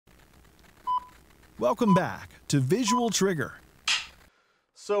Welcome back to Visual Trigger.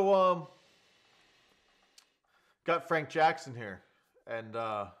 So, got Frank Jackson here, and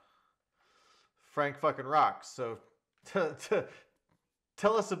Frank fucking rocks. So,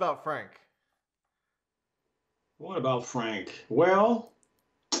 tell us about Frank. What about Frank? Well,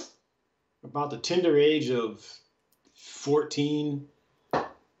 about the tender age of 14.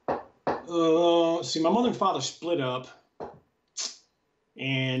 See, my mother and father split up,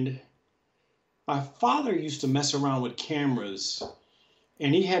 and my father used to mess around with cameras,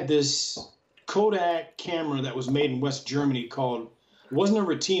 and he had this Kodak camera that was made in West Germany called, it wasn't a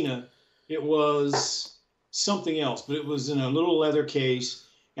Retina, it was something else, but it was in a little leather case.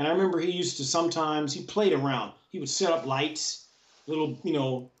 And I remember he used to sometimes, he played around. He would set up lights, little,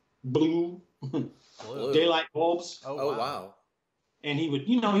 blue daylight bulbs. Oh, wow. And he would,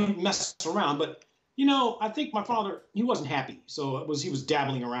 he'd mess around. But, I think my father, he wasn't happy. So he was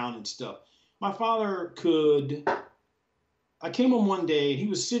dabbling around and stuff. My father I came home one day and he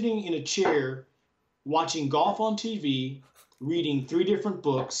was sitting in a chair watching golf on TV, reading 3 different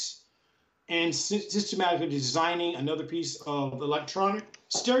books, and systematically designing another piece of electronic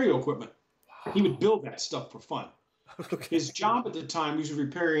stereo equipment. Wow. He would build that stuff for fun. Okay. His job at the time, he was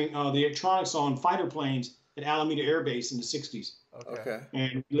repairing the electronics on fighter planes at Alameda Air Base in the 60s. Okay.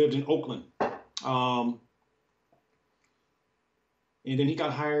 And he lived in Oakland. And then he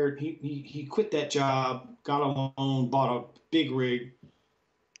got hired. He quit that job, got a loan, bought a big rig,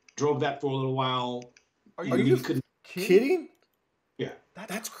 drove that for a little while. Are you kidding? Yeah.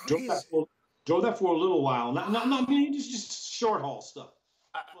 That's crazy. Drove that for a little while. Not just short haul stuff.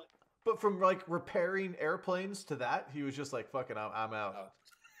 But from like repairing airplanes to that, he was just like, "Fucking, I'm out."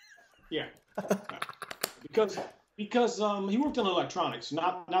 Yeah. because he worked on electronics,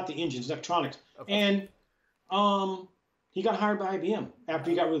 not the engines, electronics, and he got hired by IBM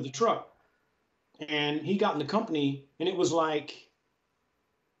after he got rid of the truck, and he got in the company, and it was like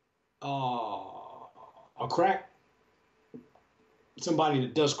a crack. Somebody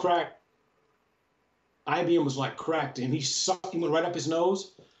that does crack. IBM was like crack to him. He went right up his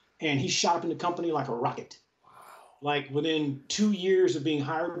nose, and he shot up in the company like a rocket. Wow. Like within 2 years of being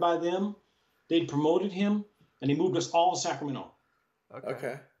hired by them, they'd promoted him, and they moved us all to Sacramento.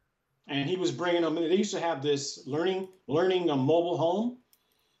 Okay. And he was bringing them. They used to have this learning a mobile home.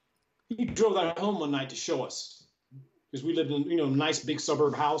 He drove that home one night to show us, because we lived in a nice big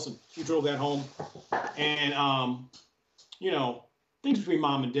suburb house, and he drove that home. And things between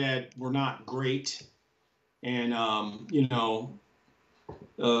mom and dad were not great. And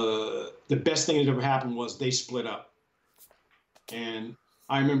the best thing that ever happened was they split up. And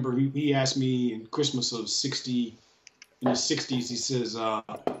I remember he asked me in Christmas of '60, in the 60s, he says,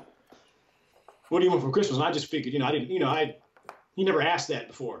 "What do you want for Christmas?" And I just figured, he never asked that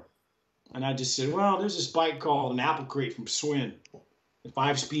before. And I just said, "Well, there's this bike called an Apple Crate from Swin, a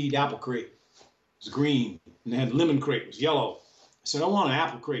 5-speed Apple Crate. It was green, and it had lemon crate, it was yellow." I said, "I want an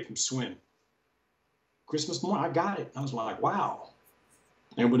Apple Crate from Swin." Christmas morning, I got it. I was like, wow.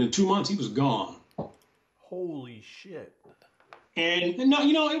 And within 2 months, he was gone. Holy shit. And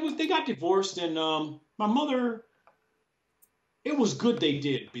no, they got divorced, and my mother, it was good they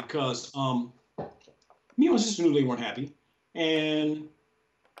did, because me and my sister knew they weren't happy. And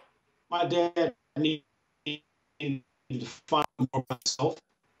my dad needed to find more about himself.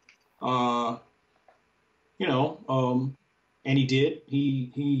 And he did.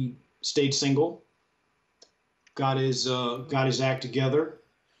 He stayed single, got his act together,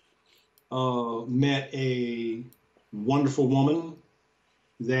 met a wonderful woman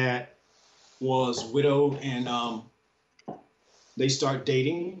that was widowed, and they start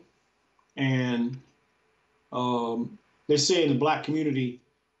dating. And they say in the black community,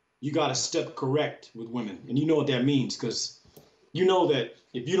 you got to step correct with women. And you know what that means, because you know that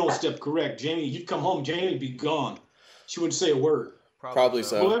if you don't step correct, Jamie, you'd come home, Jamie would be gone. She wouldn't say a word. Probably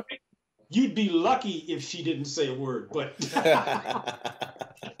so. Well, you'd be lucky if she didn't say a word, but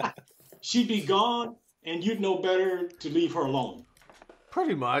she'd be gone, and you'd know better to leave her alone.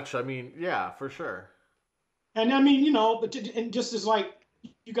 Pretty much. I mean, yeah, for sure. And I mean, and just as like,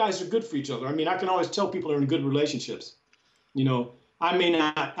 you guys are good for each other. I mean, I can always tell people they're in good relationships. I may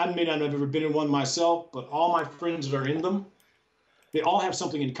not have ever been in one myself, but all my friends that are in them, they all have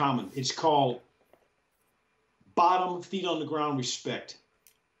something in common. It's called bottom, feet on the ground respect.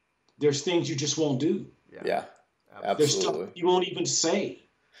 There's things you just won't do. Yeah, absolutely. There's stuff you won't even say.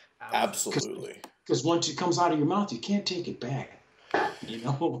 Absolutely. Because once it comes out of your mouth, you can't take it back.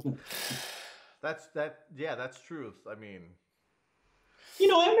 That's truth. I mean,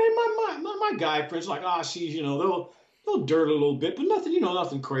 my guy friends are like, she's, they'll dirt a little bit, but nothing,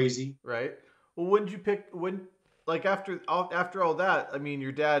 nothing crazy. Right. Well, when did you pick like after all that? I mean,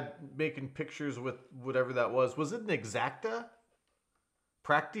 your dad making pictures with whatever that was. Was it an Exacta?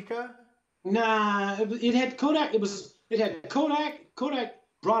 Practica? Nah, it had Kodak. It had Kodak. Kodak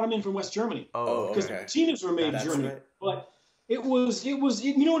brought them in from West Germany. Oh, because okay. Tinas were made in Germany. Right. But it was. You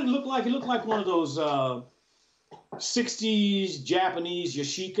know what it looked like? It looked like one of those 60s Japanese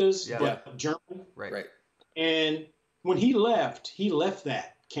Yashicas, but German. Right. And when he left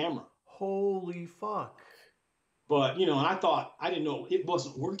that camera. Holy fuck. But, and I didn't know it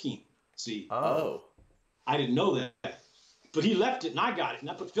wasn't working. See? Oh. I didn't know that. But he left it and I got it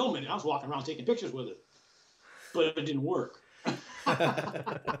and I put film in it. I was walking around taking pictures with it. But it didn't work.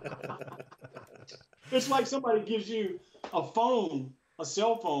 It's like somebody gives you a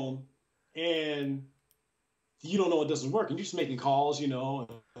cell phone, and you don't know it doesn't work. And you're just making calls,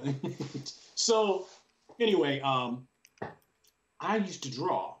 So, anyway, I used to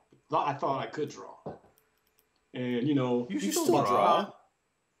draw. I thought I could draw. And, You still draw?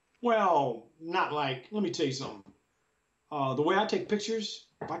 Well, not like, let me tell you something. The way I take pictures,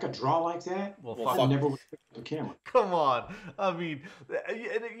 if I could draw like that, I never would pick up a camera. Come on. I mean,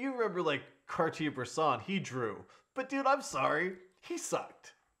 you remember like Cartier-Bresson, he drew. But dude, I'm sorry. He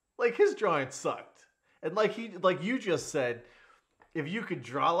sucked. Like his drawing sucked. And like you just said, if you could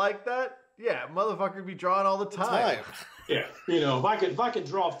draw like that, yeah, motherfucker would be drawing all the time. Yeah. If I could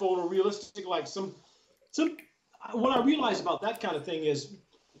draw photorealistic like some what I realized about that kind of thing is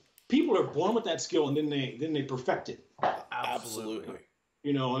people are born with that skill and then they perfect it. Absolutely.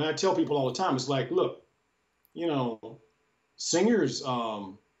 And I tell people all the time, it's like, look, singers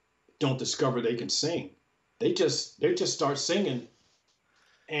don't discover they can sing. They just start singing,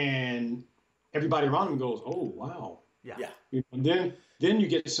 and everybody around them goes, "Oh, wow." Yeah. And then you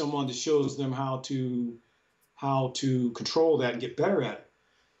get someone that shows them how to control that and get better at it.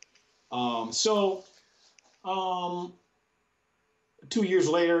 2 years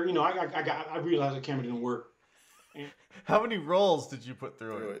later, I realized the camera didn't work. How many rolls did you put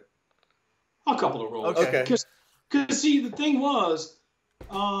through it? A couple of rolls. Okay. Because see, the thing was,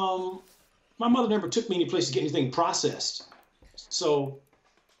 my mother never took me any place to get anything processed. So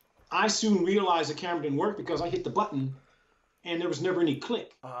I soon realized the camera didn't work because I hit the button and there was never any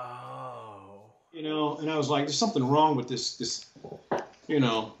click. Oh. And I was like, there's something wrong with this, that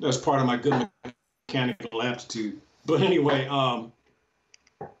was part of my good mechanical aptitude. But anyway,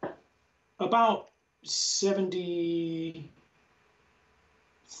 about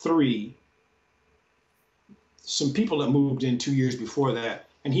 73, some people that moved in 2 years before that,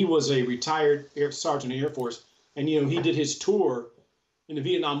 and he was a retired sergeant in the Air Force, and he did his tour in the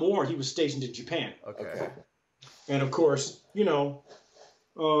Vietnam War. He was stationed in Japan. Okay. And of course, he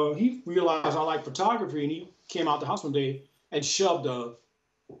realized I like photography, and he came out the house one day and shoved an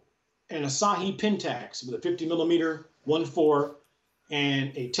Asahi Pentax with a 50 millimeter 1.4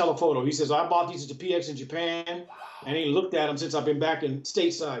 and a telephoto. He says, I bought these at the PX in Japan and ain't looked at them since I've been back in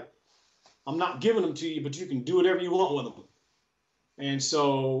stateside. I'm not giving them to you, but you can do whatever you want with them. And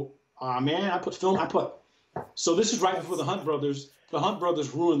so, man, I put film. So this is right before the Hunt brothers. The Hunt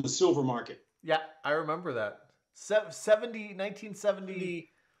brothers ruined the silver market. Yeah, I remember that.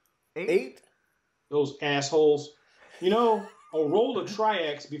 1978? Those assholes. A roll of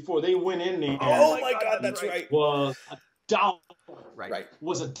Tri-X before they went in there. Oh my God, that's right. Was $1. Right.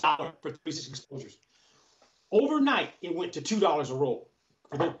 Was $1 for 36 exposures. Overnight, it went to $2 a roll.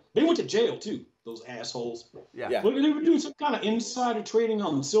 They went to jail too. Those assholes. Yeah. They were doing some kind of insider trading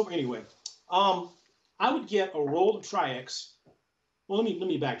on the silver. Anyway, I would get a roll of Tri-X. Well, let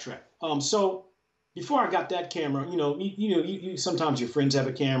me backtrack. So before I got that camera, you sometimes your friends have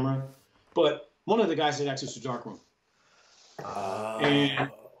a camera, but one of the guys had access to darkroom.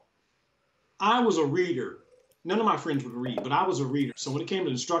 And I was a reader. None of my friends would read, but I was a reader. So when it came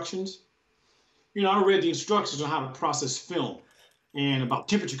to instructions, I read the instructions on how to process film and about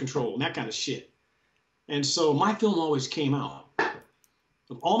temperature control and that kind of shit. And so my film always came out.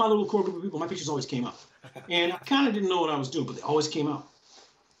 Of all my little core group of people, my pictures always came out. And I kind of didn't know what I was doing, but they always came out.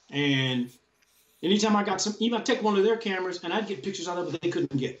 And anytime I got even I'd take one of their cameras and I'd get pictures out of it that they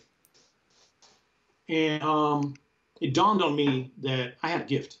couldn't get. And it dawned on me that I had a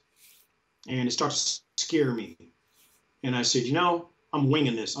gift. And it started to scare me. And I said, I'm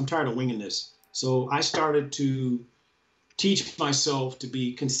winging this. I'm tired of winging this. So I started to teach myself to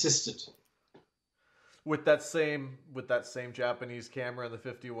be consistent. With that same Japanese camera in the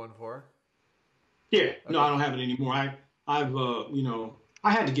 51.4? Yeah. Okay. No, I don't have it anymore. I've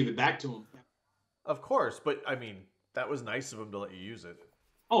I had to give it back to him. Of course, but I mean, that was nice of him to let you use it.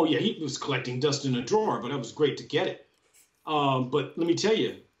 Oh yeah, he was collecting dust in a drawer, but it was great to get it. But let me tell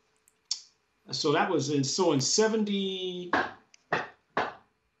you, So that was in 73.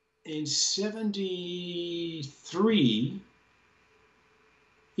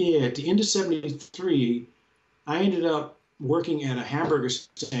 Yeah, at the end of 73, I ended up working at a hamburger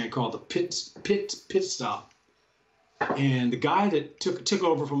stand called the Pit Stop. And the guy that took it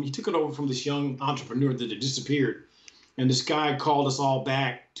over from this young entrepreneur that had disappeared. And this guy called us all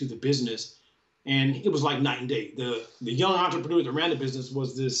back to the business. And it was like night and day. The young entrepreneur that ran the business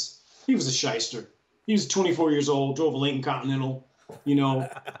he was a shyster. He was 24 years old, drove a Lincoln Continental, you know.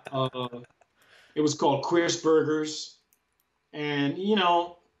 It was called Queer's Burgers. And, you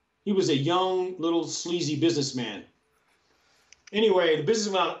know, he was a young, little sleazy businessman. Anyway, the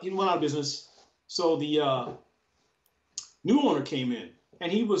business went out of business. So the new owner came in.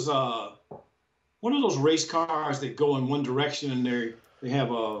 And he was one of those race cars that go in one direction and they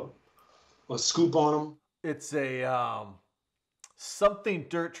have a scoop on them. It's a something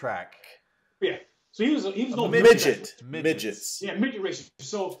dirt track. Yeah. So he was no Midgets. Yeah, midget racer.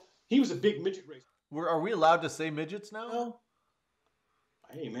 So he was a big midget racer. Are we allowed to say midgets now? No.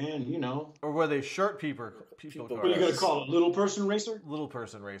 Hey man, you know. Or were they short people cars? What are you gonna call it? Little person racer? Little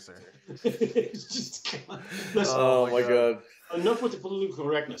person racer. It's just, listen, Oh my God. Enough with the political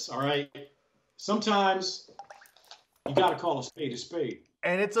correctness. All right. Sometimes you got to call a spade a spade.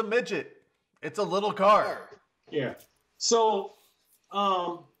 And it's a midget. It's a little car. Yeah. So,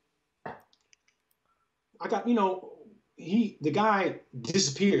 I got, you know, the guy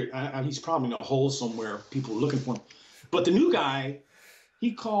disappeared. He's probably in a hole somewhere. People were looking for him. But the new guy,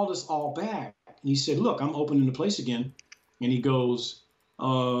 he called us all back. And he said, look, I'm opening the place again. And he goes,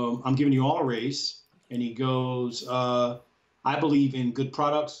 I'm giving you all a raise. And he goes, I believe in good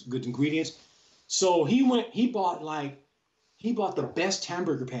products, good ingredients. So he bought the best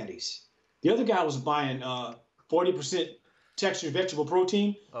hamburger patties. The other guy was buying 40% textured vegetable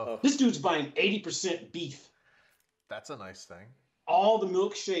protein. Oh. This dude's buying 80% beef. That's a nice thing. All the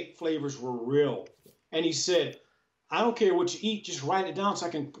milkshake flavors were real. And he said, I don't care what you eat, just write it down so I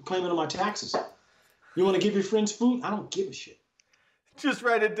can claim it on my taxes. You want to give your friends food? I don't give a shit. Just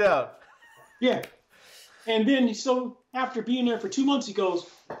write it down. Yeah. And then, so after being there for 2 months, he goes,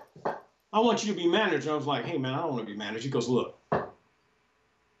 I want you to be manager. I was like, hey, man, I don't want to be manager. He goes, look,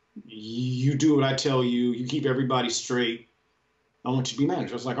 you do what I tell you. You keep everybody straight. I want you to be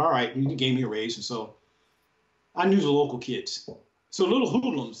manager. I was like, all right. And he gave me a raise. And so I knew the local kids. So little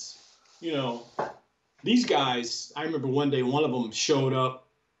hoodlums, you know, these guys, I remember one day one of them showed up.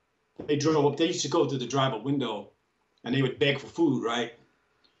 They drove up. They used to go through the drive-up window, and they would beg for food, right?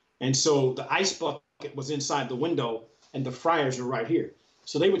 And so the ice bucket was inside the window, and the fryers were right here.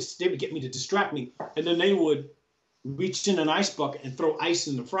 So they would get me to distract me, and then they would reach in an ice bucket and throw ice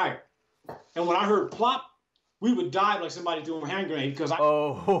in the fryer. And when I heard plop, we would dive like somebody threw a hand grenade because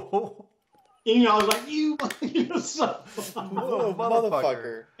you know, I was like, you son of a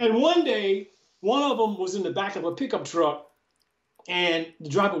motherfucker. And one day, one of them was in the back of a pickup truck, and the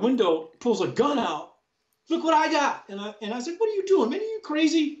driver window pulls a gun out. Look what I got. And I said, what are you doing, man? Are you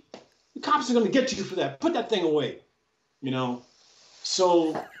crazy? The cops are going to get you for that. Put that thing away, you know.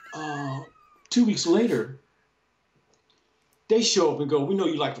 So 2 weeks later, they show up and go, we know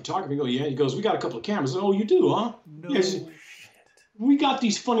you like photography. I go, yeah. He goes, we got a couple of cameras. Oh, you do, huh? No yes. shit. We got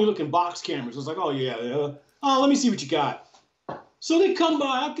these funny looking box cameras. I was like, oh, yeah. Oh, let me see what you got. So they come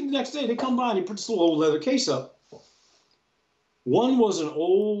by. The next day, they come by and they put this little old leather case up. One was an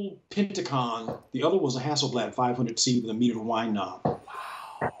old Pentacon. The other was a Hasselblad 500C with a metered wine knob.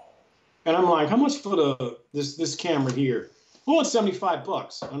 Wow. And I'm like, how much for this camera here? Oh, it's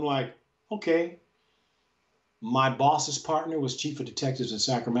 $75. I'm like, okay. My boss's partner was chief of detectives in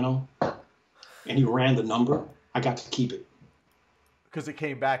Sacramento, and he ran the number. I got to keep it. Because it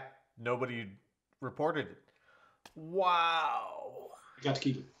came back, nobody reported it. Wow. I got to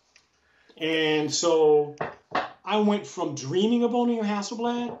keep it. And so I went from dreaming of owning a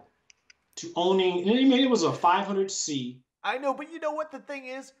Hasselblad to owning, and it was a 500C. I know, but you know what the thing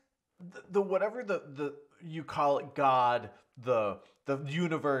is? The whatever the you call it, God, the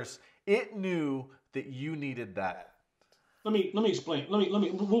universe, it knew that you needed that. Let me explain.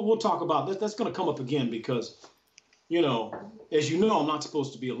 We'll talk about that. That's going to come up again because, you know, as you know, I'm not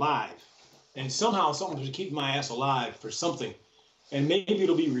supposed to be alive, and somehow something's keeping my ass alive for something, and maybe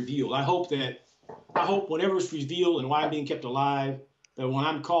it'll be revealed. I hope whenever it's revealed and why I'm being kept alive, that when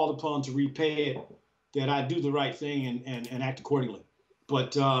I'm called upon to repay it, that I do the right thing and act accordingly.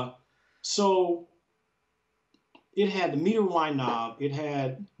 But so it had the meter wine knob, it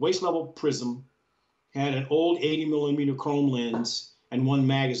had waist level prism, had an old 80 millimeter chrome lens, and one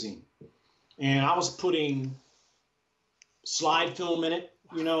magazine. And I was putting slide film in it,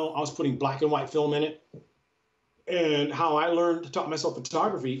 you know, I was putting black and white film in it. And how I learned to taught myself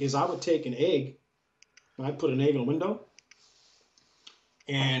photography is I would take an egg, and I'd put an egg in a window,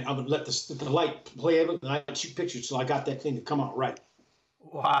 and I would let the light play it, and I'd shoot pictures till I got that thing to come out right.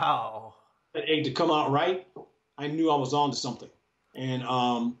 Wow. That egg to come out right, I knew I was on to something. And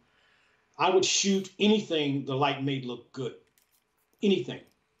I would shoot anything the light made look good. Anything.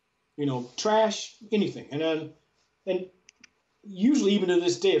 You know, trash, anything. And usually, even to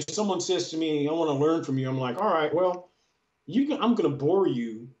this day, if someone says to me, I want to learn from you, I'm like, all right, well, I'm going to bore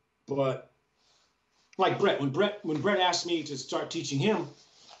you, but like Brett, when Brett asked me to start teaching him,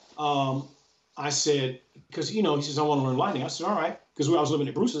 I said, because, you know, he says, I want to learn lighting. I said, all right, because I was living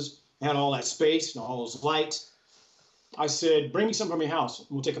at Bruce's, I had all that space and all those lights. I said, bring me something from your house, and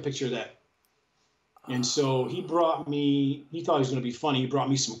we'll take a picture of that. And so he thought he was going to be funny. He brought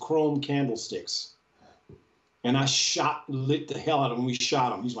me some chrome candlesticks. And I lit the hell out of him. We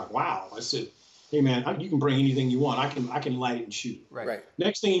shot him. He's like, wow. I said, hey, man, you can bring anything you want. I can light it and shoot it. Right.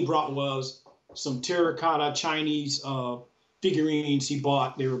 Next thing he brought was some terracotta Chinese figurines he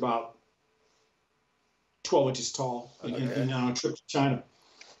bought. They were about 12 inches tall on a trip to China.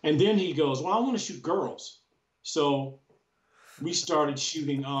 And then he goes, well, I want to shoot girls. So we started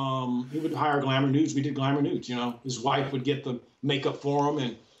shooting. He would hire glamour nudes. We did glamour nudes, you know. His wife would get the makeup for him,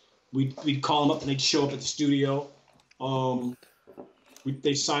 and we'd call them up, and they'd show up at the studio.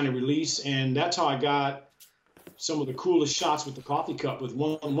 They signed a release, and that's how I got some of the coolest shots with the coffee cup. With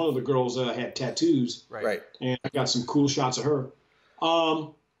one of the girls had tattoos, Right. and I got some cool shots of her. I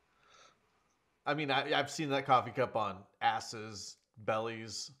mean, I've seen that coffee cup on asses,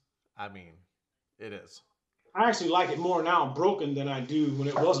 bellies. I mean, it is. I actually like it more now broken than I do when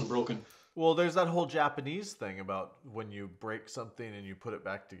it wasn't broken. Well, there's that whole Japanese thing about when you break something and you put it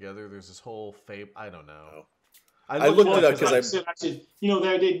back together. There's this whole I don't know. I looked it up because I said, you know,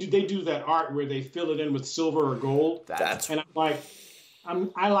 they do that art where they fill it in with silver or gold. And I'm like,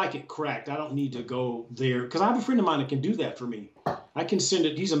 I like it cracked. I don't need to go there because I have a friend of mine that can do that for me. I can send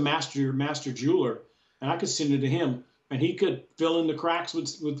it. He's a master jeweler, and I could send it to him, and he could fill in the cracks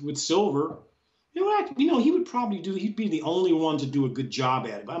with silver. You know, he would probably he'd be the only one to do a good job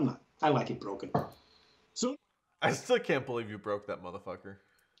at it, but I'm not. I like it broken. So I still can't believe you broke that motherfucker.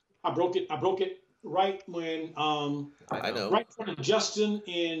 I broke it right when I know. right in front of Justin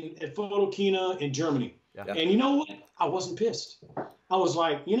at Photokina in Germany. Yeah. And you know what? I wasn't pissed. I was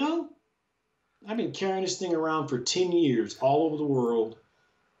like, you know, I've been carrying this thing around for 10 years all over the world.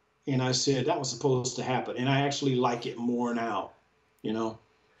 And I said that was supposed to happen. And I actually like it more now, you know.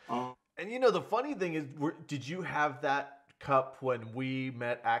 And you know, the funny thing is, did you have that cup when we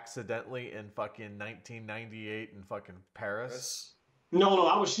met accidentally in fucking 1998 in fucking Paris? No,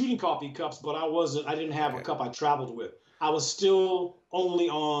 I was shooting coffee cups, but I didn't have a cup I traveled with. I was still only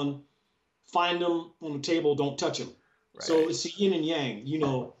on find them on the table, don't touch them. Right. So it's the yin and yang, you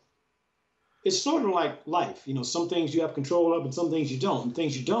know. It's sort of like life, you know, some things you have control of and some things you don't. And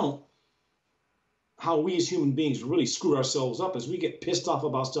things you don't, how we as human beings really screw ourselves up is we get pissed off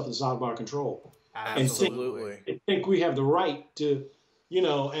about stuff that's out of our control. Absolutely. And think we have the right to, you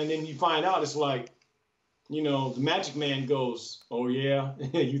know, and then you find out it's like, you know, the magic man goes, oh yeah,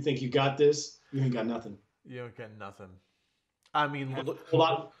 you think you got this? You ain't got nothing. You ain't got nothing. I mean, you're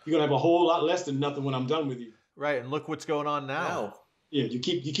gonna have a whole lot less than nothing when I'm done with you. Right, and look what's going on now. Yeah, you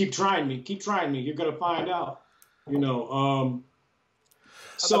keep trying me, You're gonna find out, you know.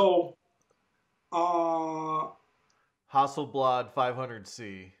 Hasselblad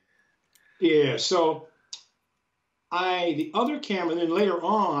 500C. Yeah, so the other camera, and then later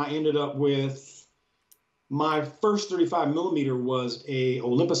on, I ended up with my first 35 millimeter was a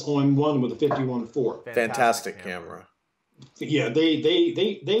Olympus OM1 with a 51.4. Fantastic camera. Yeah,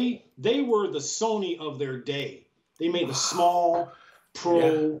 they were the Sony of their day. They made a small,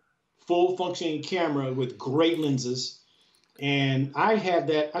 pro, full functioning camera with great lenses. And I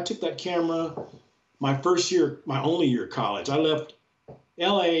took that camera my only year of college. I left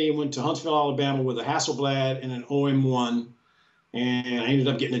LA, went to Huntsville, Alabama with a Hasselblad and an OM1. And I ended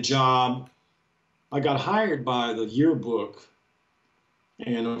up getting a job. I got hired by the yearbook.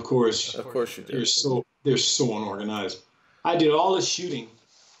 And of course you did. They're so unorganized. I did all this shooting,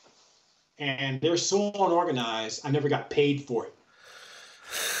 and they're so unorganized, I never got paid for it.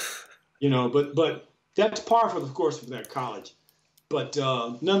 You know, but that's par for the course for that college. But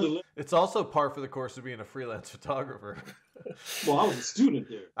nonetheless... It's also par for the course of being a freelance photographer. Well, I was a student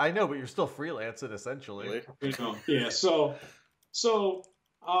there. I know, but you're still freelancing, essentially. You know, yeah, so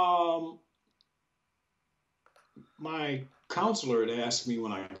my counselor had asked me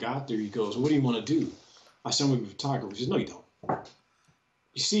when I got there, he goes, what do you want to do? I said, I'm going to be a photographer. He says, no, you don't.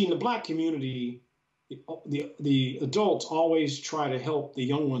 you see, in the black community, the adults always try to help the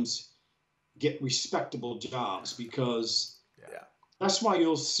young ones get respectable jobs, because that's why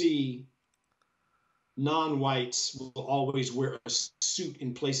you'll see non-whites will always wear a suit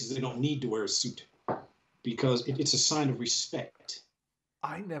in places they don't need to wear a suit, because it's a sign of respect.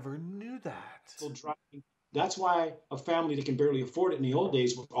 I never knew that. That's why a family that can barely afford it in the old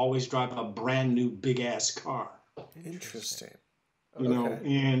days would always drive a brand new big ass car. Interesting. You know,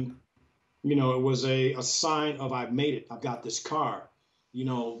 and you know, it was a sign of, I've made it. I've got this car. You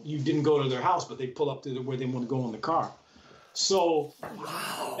know, you didn't go to their house, but they pull up to where they want to go in the car. So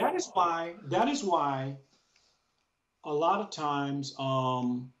that is why a lot of times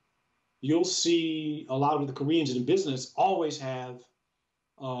you'll see a lot of the Koreans in business always have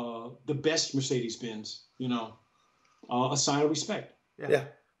the best Mercedes-Benz, you know, a sign of respect. Yeah.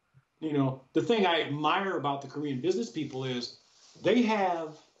 You know, the thing I admire about the Korean business people is they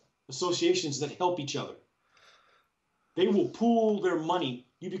have associations that help each other. They will pool their money.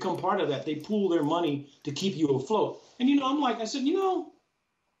 You become part of that. They pool their money to keep you afloat. And, you know, I said, you know,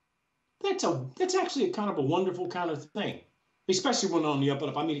 that's actually a kind of a wonderful kind of thing, especially when on the up and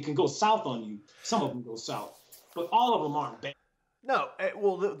up. I mean, it can go south on you. Some of them go south, but all of them aren't bad. No,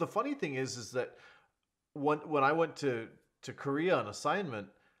 well, the funny thing is that when I went to Korea on assignment,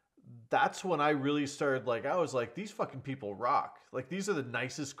 that's when I really started, like, I was like, these fucking people rock. Like, these are the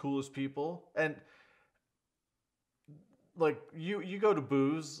nicest, coolest people. And like, you go to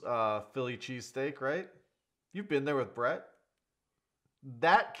Boo's Philly cheesesteak, right? You've been there with Brett.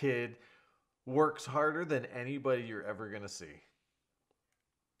 That kid works harder than anybody you're ever going to see.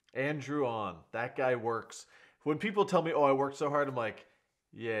 Andrew on. That guy works. When people tell me, oh, I work so hard, I'm like,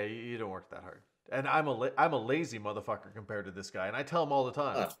 yeah, you don't work that hard. And I'm a lazy motherfucker compared to this guy. And I tell him all the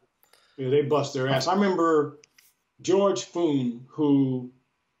time. Yeah, they bust their ass. I remember George Foon,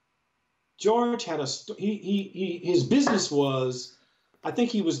 George had his business was, I think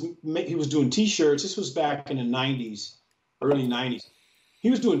he was doing T-shirts. This was back in the 90s, early 90s. He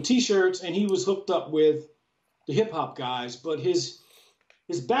was doing T-shirts, and he was hooked up with the hip hop guys. But his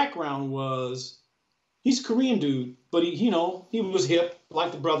background was, he's a Korean dude, but he was hip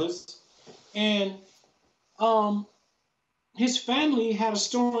like the brothers, and his family had a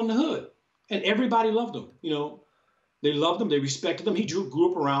store in the hood, and everybody loved him. You know, they loved him, they respected him. He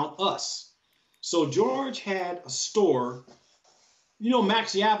grew up around us. So George had a store. You know,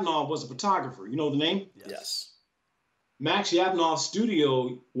 Max Yavnov was a photographer. You know the name? Yes. Max Yavnov's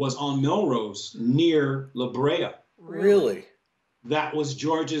studio was on Melrose near La Brea. Really? That was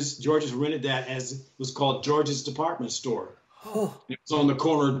George's. George's rented that as, it was called George's Department Store. Oh. It was on the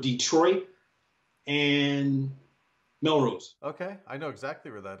corner of Detroit and Melrose. Okay, I know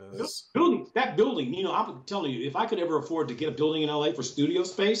exactly where that is. That building, you know, I'm telling you, if I could ever afford to get a building in LA for studio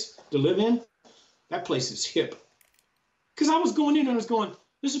space to live in, that place is hip. Because I was going in and I was going,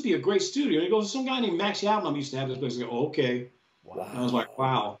 this would be a great studio. And he goes, some guy named Max Yavnov used to have this place. I go, oh, okay. Wow. And I was like,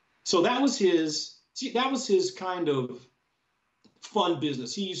 wow. So that was his kind of fun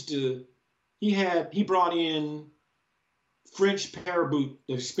business. He brought in French paraboot,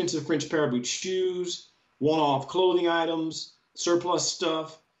 the expensive French paraboot shoes, one-off clothing items, surplus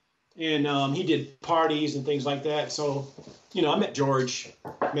stuff. And he did parties and things like that. So, you know, I met George,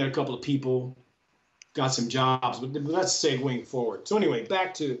 met a couple of people, got some jobs, but that's segueing forward. So anyway,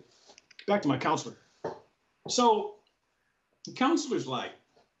 back to my counselor. So the counselor's like,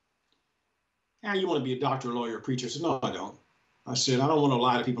 you want to be a doctor, lawyer, preacher? I said, no, I don't. I said, I don't want to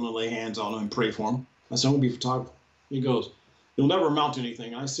lie to people and lay hands on them and pray for them. I said, I want to be a photographer. He goes, you'll never amount to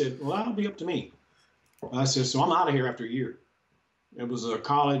anything. I said, well, that'll be up to me. I said, so I'm out of here after a year. It was a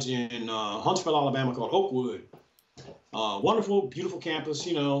college in Huntsville, Alabama called Oakwood. Wonderful, beautiful campus,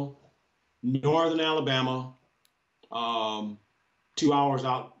 you know, northern Alabama. 2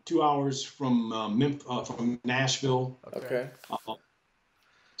 hours from Nashville. Okay.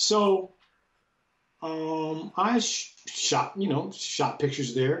 So I shot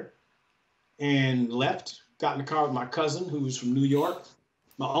pictures there and left, got in the car with my cousin who was from New York.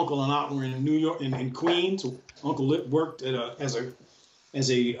 My uncle and aunt were in New York, in Queens. Uncle worked as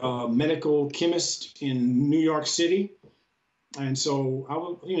a medical chemist in New York City. And so I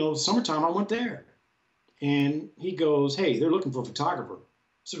was, summertime I went there. And he goes, hey, they're looking for a photographer.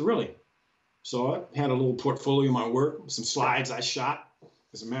 I said, really? So I had a little portfolio of my work, some slides I shot.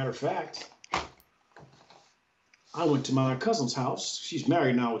 As a matter of fact, I went to my cousin's house. She's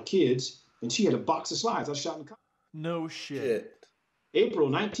married now with kids, and she had a box of slides I shot in the car. No shit. April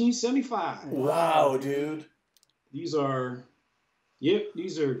 1975. Wow, dude. These are I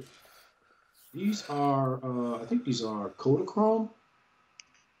think these are Kodachrome.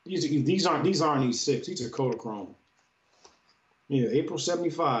 These aren't E6. These are Kodachrome. Yeah, April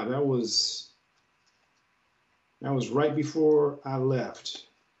 '75. That was right before I left.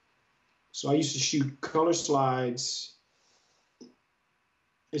 So I used to shoot color slides.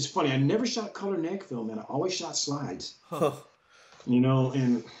 It's funny. I never shot color neg film, and I always shot slides. Huh. You know,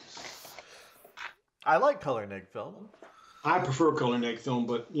 and I like color neg film. I prefer color neg film,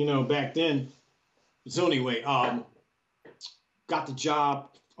 but you know, back then. So anyway, got the job.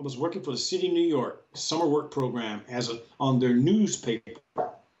 I was working for the city of New York summer work program on their newspaper.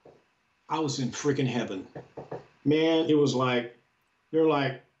 I was in freaking heaven, man. It was like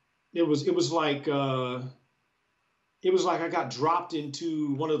it was like I got dropped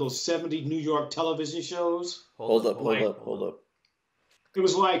into one of those 70 New York television shows. Hold up. It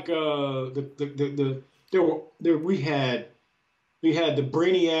was like we had the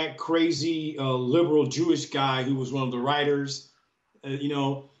brainiac, crazy, liberal Jewish guy who was one of the writers. You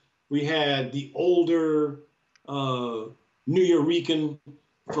know, we had the older Nuyorican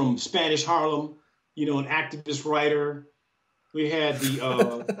from Spanish Harlem, you know, an activist writer. We had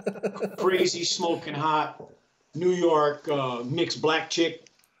the crazy, smoking hot New York mixed black chick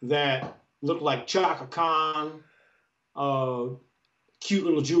that looked like Chaka Khan. Cute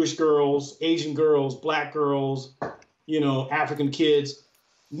little Jewish girls, Asian girls, black girls, you know, African kids,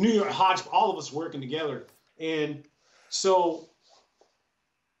 New York Hodge, all of us working together. And so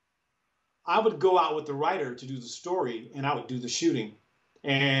I would go out with the writer to do the story, and I would do the shooting.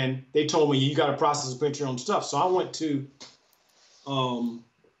 And they told me, you got to process and print your own stuff. So I went to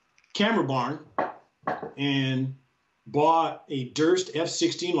Camera Barn and bought a Durst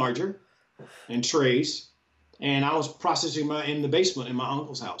F16 larger and trays. And I was processing in the basement in my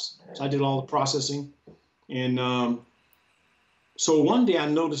uncle's house. So I did all the processing. And so one day I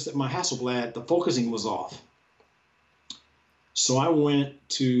noticed that my Hasselblad, the focusing was off. So I went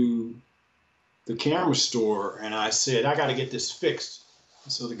to the camera store and I said, I got to get this fixed.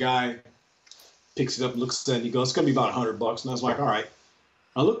 So the guy picks it up, looks at it, he goes, it's going to be about $100. And I was like, all right.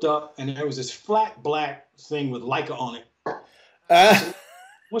 I looked up and there was this flat black thing with Leica on it. I said,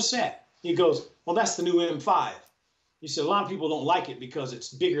 what's that? He goes, well, that's the new M5. He said, a lot of people don't like it because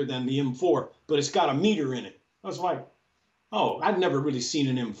it's bigger than the M4, but it's got a meter in it. I was like, oh, I'd never really seen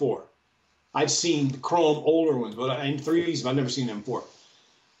an M4. I'd seen the chrome older ones, but in 3s, but I've never seen an M4.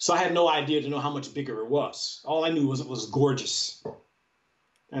 So I had no idea to know how much bigger it was. All I knew was it was gorgeous.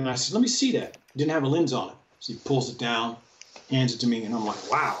 And I said, let me see that. It didn't have a lens on it. So he pulls it down, hands it to me, and I'm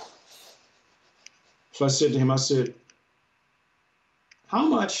like, wow. So I said to him, I said, how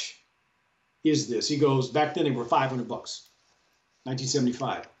much is this? He goes, back then they were $500,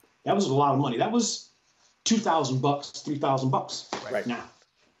 1975. That was a lot of money. That was $2,000, $3,000 right now.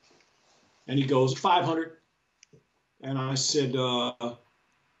 And he goes, 500. And I said,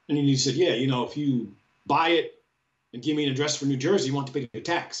 and he said, yeah, you know, if you buy it and give me an address for New Jersey, you want to pay the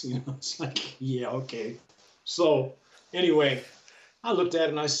tax. You know, it's like, yeah, okay. So anyway, I looked at it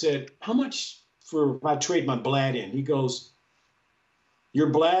and I said, how much for if I trade my blad in? He goes, your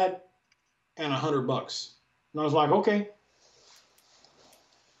blad and $100. And I was like, okay.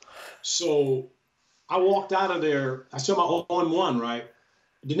 So I walked out of there. I saw my OM1, right?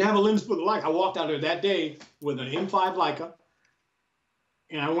 I didn't have a lens for the Leica. I walked out of there that day with an M5 Leica.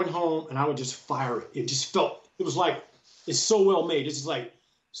 And I went home and I would just fire it. It just felt, it was like, it's so well made. It's just like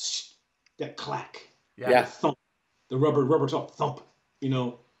that clack. Yeah. Thump. The rubber top thump, you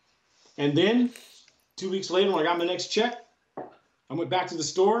know. And then 2 weeks later, when I got my next check, I went back to the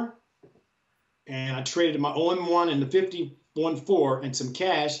store and I traded my OM1 and the 50-1.4 and some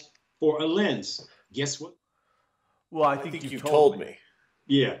cash for a lens. Guess what? Well, I think you told me.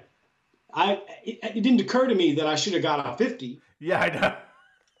 Yeah. It didn't occur to me that I should have got a 50. Yeah, I know.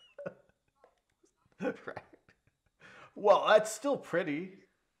 Right. Well, that's still pretty.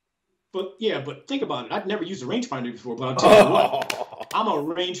 But think about it. I'd never used a rangefinder before, but I'll tell you what, I'm a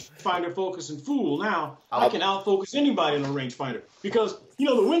rangefinder focusing fool now. I can outfocus anybody in a rangefinder because, you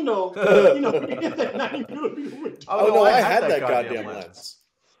know, the window, you know, you get that 90 millimeter window. Oh, no, I had that goddamn lens.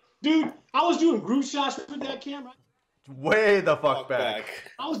 Dude, I was doing groove shots with that camera. Way the fuck back.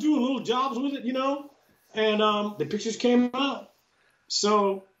 I was doing little jobs with it, you know, and the pictures came out.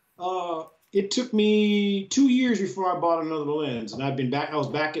 So it took me 2 years before I bought another lens, and I've been back. I was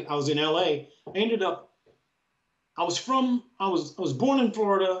in LA. I ended up. I was born in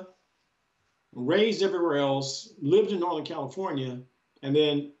Florida, raised everywhere else, lived in Northern California, and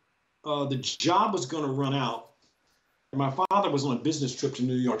then the job was going to run out. And my father was on a business trip to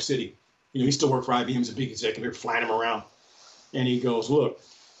New York City. You know, he still worked for IBM as a big executive, flying him around. And he goes, look,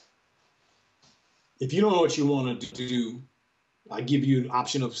 if you don't know what you want to do, I give you an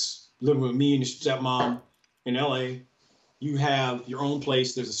option of living with me and your stepmom in LA. You have your own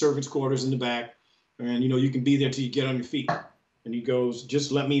place. There's a servant's quarters in the back. And, you can be there till you get on your feet. And he goes,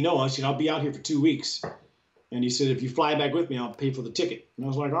 just let me know. I said, I'll be out here for 2 weeks. And he said, if you fly back with me, I'll pay for the ticket. And I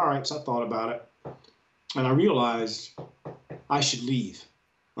was like, all right. So I thought about it. And I realized I should leave.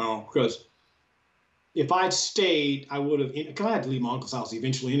 Because if I'd stayed, I would have, because I had to leave my uncle's house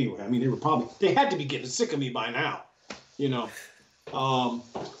eventually anyway. I mean, they had to be getting sick of me by now,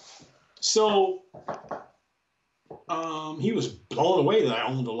 So he was blown away that I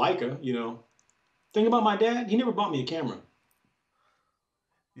owned a Leica, Thing about my dad, he never bought me a camera.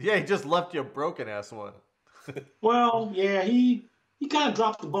 Yeah, he just left you a broken ass one. Well, yeah, he kind of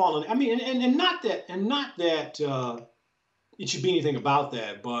dropped the ball on it. I mean, and not that it should be anything about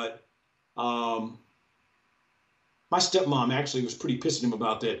that, but my stepmom actually was pretty pissed at him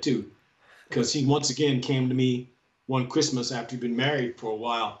about that too, because he once again came to me one Christmas after he'd been married for a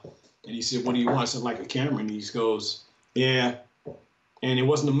while, and he said, "What do you want?" I said, "Like a camera," and he goes, "Yeah." And it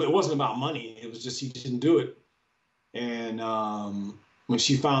wasn't about money. It was just he didn't do it. And when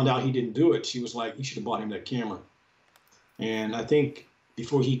she found out he didn't do it, she was like, "You should have bought him that camera." And I think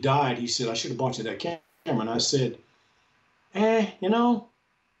before he died, he said, "I should have bought you that camera." And I said, I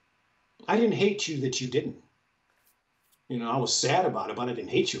didn't hate you that you didn't. I was sad about it, but I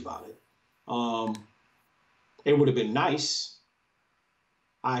didn't hate you about it. It would have been nice.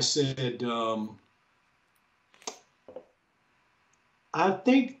 I said, I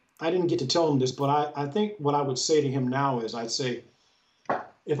think I didn't get to tell him this, but I think what I would say to him now is I'd say,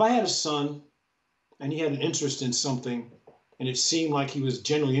 if I had a son and he had an interest in something and it seemed like he was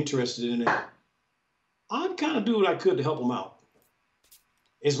genuinely interested in it, I'd kind of do what I could to help him out.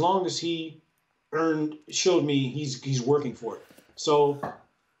 As long as he showed me he's working for it. So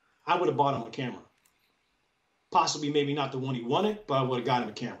I would have bought him a camera. Possibly maybe not the one he wanted, but I would have got him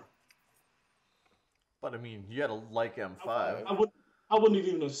a camera. But I mean, you had a Leica M5. I wouldn't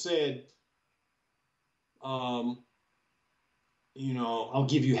even have said, I'll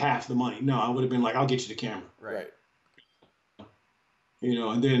give you half the money. No, I would have been like, I'll get you the camera. Right.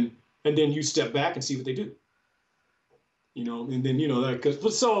 And then you step back and see what they do. And then,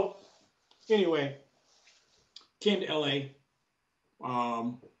 but so anyway, came to LA,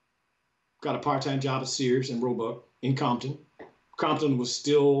 got a part-time job at Sears and Roebuck in Compton. Compton was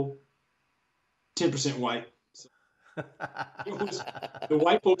still 10% white. The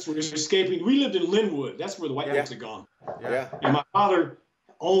white folks were escaping. We lived in Linwood. That's where the white folks had gone. Yeah. And my father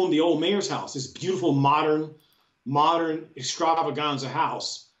owned the old mayor's house, this beautiful modern extravaganza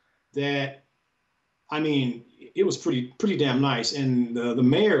house that, I mean, it was pretty damn nice. And the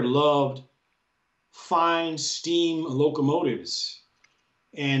mayor loved fine steam locomotives.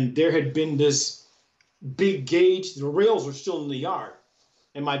 And there had been this big gauge. The rails were still in the yard.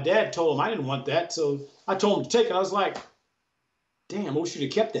 And my dad told him I didn't want that. So I told him to take it. I was like, damn, I wish you'd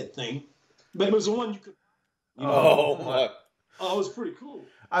have kept that thing. But it was the one you could. Oh, my. Oh, it was pretty cool.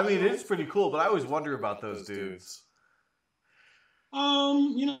 I mean, it's pretty cool, but I always wonder about those dudes.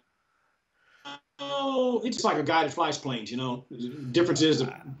 It's just like a guy that flies planes, The difference is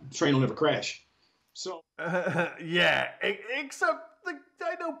the train will never crash. So. Yeah, except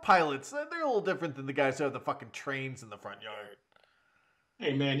I know pilots. They're a little different than the guys who have the fucking trains in the front yard.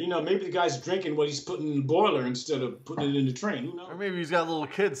 Hey, man, maybe the guy's drinking what he's putting in the boiler instead of putting it in the train. Who knows? Or maybe he's got little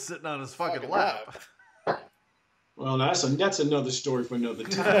kids sitting on his fucking lap. Well, that's another story for another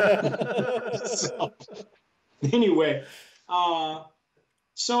time. So, anyway,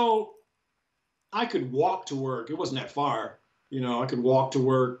 so I could walk to work. It wasn't that far. I could walk to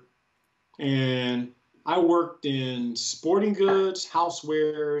work. And I worked in sporting goods,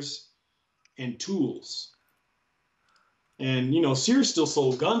 housewares, and tools. And, Sears still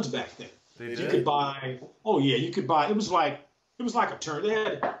sold guns back then. You could buy, it was like a Turner. They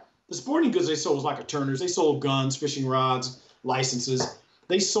had, the sporting goods they sold was like a Turner's. They sold guns, fishing rods, licenses.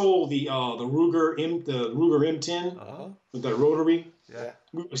 They sold the Ruger M10 with that rotary. Yeah.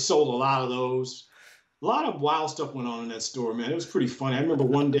 We sold a lot of those. A lot of wild stuff went on in that store, man. It was pretty funny. I remember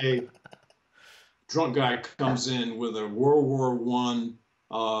one day, drunk guy comes in with a World War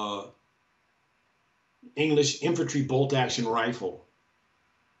I English infantry bolt-action rifle,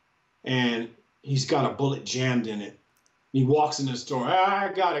 and he's got a bullet jammed in it. He walks in the store.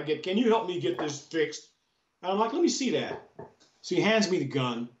 Can you help me get this fixed? And I'm like, let me see that. So he hands me the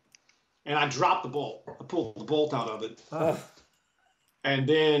gun, and I drop the bolt. I pull the bolt out of it, and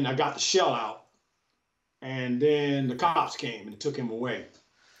then I got the shell out, and then the cops came and took him away.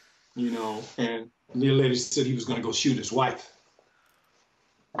 And the lady said he was going to go shoot his wife.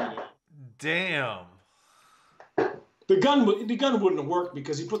 Damn. The gun wouldn't have worked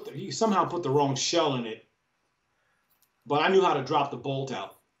because he somehow put the wrong shell in it. But I knew how to drop the bolt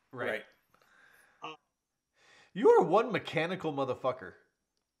out. Right. You are one mechanical motherfucker.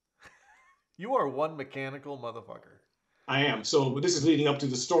 You are one mechanical motherfucker. I am. So this is leading up to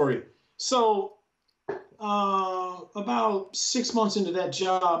the story. So about 6 months into that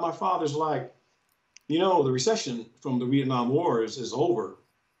job, my father's like, you know, the recession from the Vietnam War is over,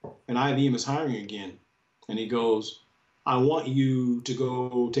 and IBM is hiring again. And he goes, I want you to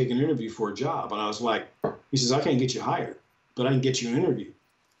go take an interview for a job. And I was like, he says, I can't get you hired, but I can get you an interview.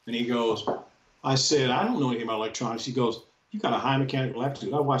 And he goes, I said, I don't know anything about electronics. He goes, you got a high mechanical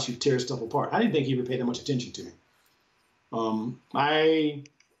aptitude. I watched you tear stuff apart. I didn't think he ever paid that much attention to me.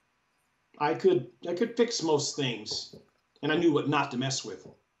 I could fix most things, and I knew what not to mess with.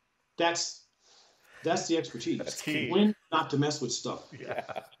 That's the expertise. That's key. When not to mess with stuff. Yeah.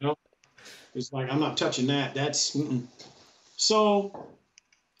 You know? It's like, I'm not touching that. That's So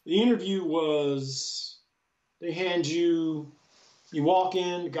the interview was, they hand you walk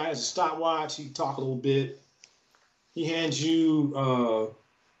in, the guy has a stopwatch, he talk a little bit. He hands you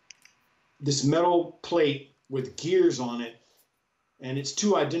this metal plate with gears on it, and it's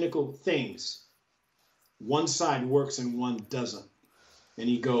two identical things. One side works and one doesn't. And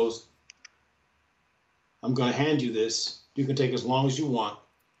he goes, I'm going to hand you this. You can take as long as you want.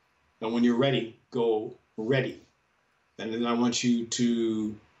 And when you're ready, go ready. And then I want you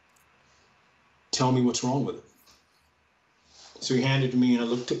to tell me what's wrong with it. So he handed it to me,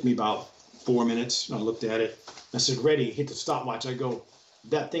 and it took me about 4 minutes. And I looked at it. I said, ready, hit the stopwatch. I go,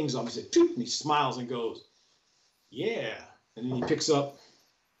 that thing's up. He said, toot, and he smiles and goes, yeah. And then he picks up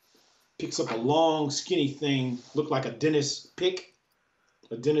a long, skinny thing, looked like a dentist pick,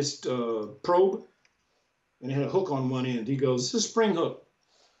 a dentist probe, and it had a hook on one end. He goes, this is a spring hook.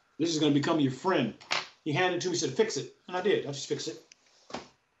 This is going to become your friend. He handed it to me, said, fix it. And I did. I just fixed it.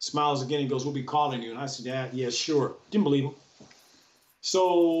 Smiles again and goes, we'll be calling you. And I said, yeah, sure. Didn't believe him.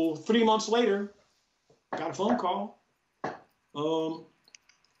 So 3 months later, got a phone call.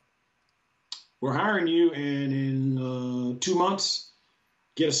 We're hiring you, and in 2 months,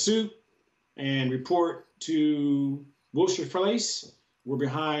 get a suit and report to Wilshire Place. We're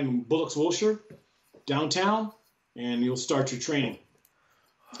behind Bullock's Wilshire, downtown, and you'll start your training.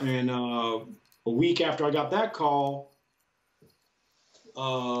 And a week after I got that call,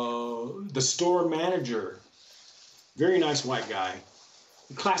 the store manager, very nice white guy,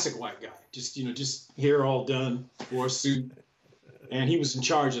 classic white guy, just hair all done, wore a suit, and he was in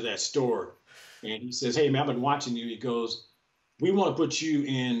charge of that store. And he says, hey, man, I've been watching you. He goes, we want to put you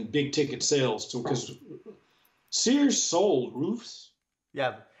in big ticket sales. Because Sears sold roofs.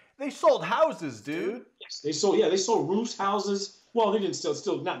 Yeah, they sold houses, dude. Yes, they sold roofs, houses. Well, they didn't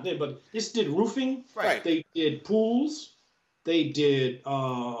still not then, but this did roofing. Right. They did pools. They did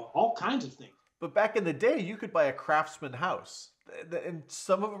all kinds of things. But back in the day, you could buy a Craftsman house. And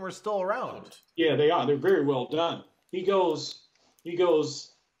some of them are still around. Yeah, they are. They're very well done. He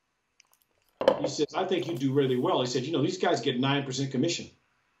says, I think you do really well. He said, these guys get 9% commission.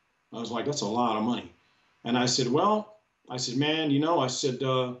 I was like, that's a lot of money. And I said, man,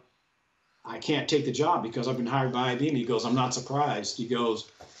 I can't take the job because I've been hired by IBM. He goes, I'm not surprised. He goes,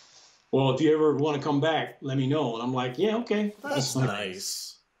 well, if you ever want to come back, let me know. And I'm like, yeah, okay. That's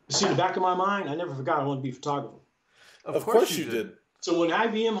nice. See, in the back of my mind, I never forgot I wanted to be a photographer. Of course you did. So when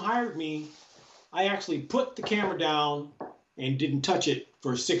IBM hired me, I actually put the camera down and didn't touch it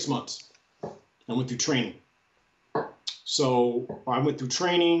for 6 months. I went through training. So I went through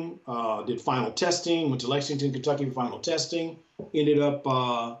training, did final testing, went to Lexington, Kentucky for final testing. Ended up,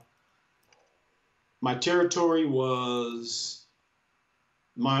 my territory was,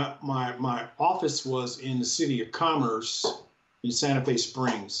 my office was in the City of Commerce in Santa Fe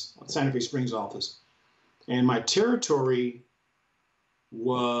Springs office. And my territory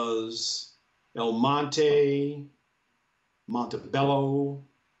was El Monte, Montebello,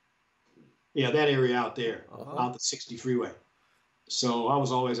 yeah, that area out there, out the 60 freeway. So I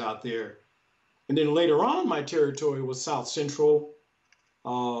was always out there. And then later on, my territory was South Central.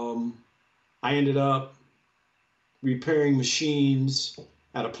 I ended up repairing machines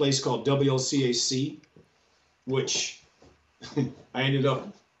at a place called WLCAC, which I ended up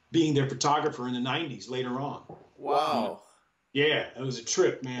being their photographer in the 90s later on. Wow. Yeah, it was a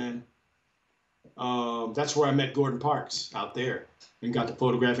trip, man. That's where I met Gordon Parks, out there, and got to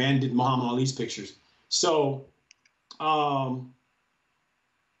photograph and did Muhammad Ali's pictures. So, yeah,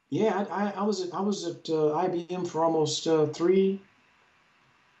 I was at IBM for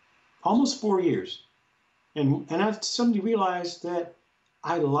almost 4 years, and I suddenly realized that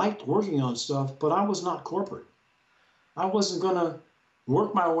I liked working on stuff, but I was not corporate. I wasn't going to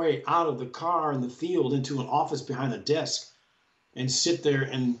work my way out of the car in the field into an office behind a desk and sit there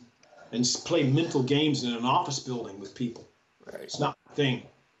and play mental games in an office building with people. Right. It's not my thing.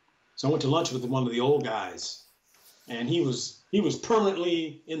 So I went to lunch with one of the old guys, and he was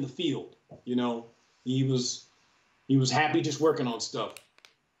permanently in the field. You know, he was happy just working on stuff.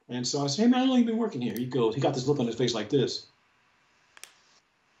 And so I said, "Hey man, how long have you been working here?" He goes, he got this look on his face like this.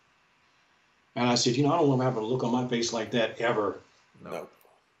 And I said, "You know, I don't want to have a look on my face like that ever." No.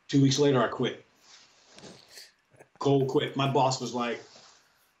 2 weeks later, I quit. Cold quit. My boss was like,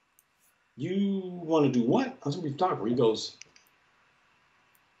 "You want to do what?" I was a photographer. He goes,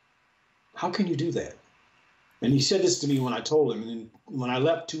 "How can you do that?" And he said this to me when I told him. And then when I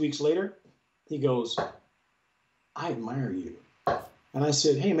left 2 weeks later, he goes, "I admire you." And I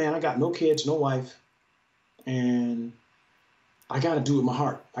said, "Hey, man, I got no kids, no wife, and I got to do it with my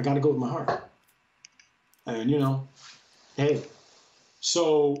heart. I got to go with my heart." And, you know, hey,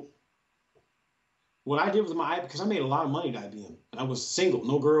 so what I did with my, because I made a lot of money at IBM, and I was single,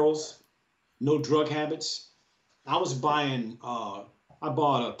 no girls, no drug habits. I was buying, I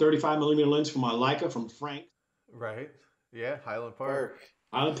bought a 35 millimeter lens for my Leica from Frank. Right. Yeah, Highland Park.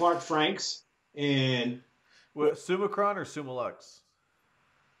 Highland Park Franks. And What, Summicron or Summilux?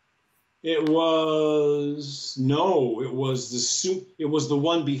 it was the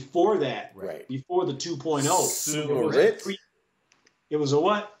one before that. Right. Before the 2.0. Sumarit? It was a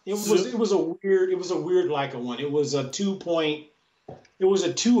what? It was a weird Leica one. It was a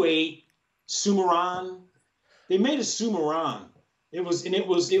 2.8 Sumaran. They made a Sumaran. It was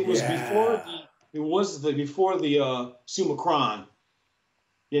before the Summicron.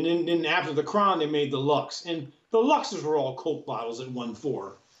 And then after the Cron, they made the Lux. And the Luxes were all Coke bottles at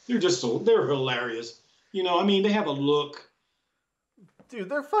 1.4. They're hilarious. You know, I mean, they have a look. Dude,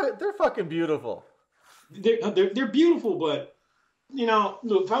 they're fucking beautiful. They're beautiful, but, you know,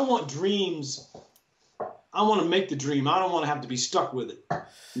 look, if I want dreams, I want to make the dream. I don't want to have to be stuck with it.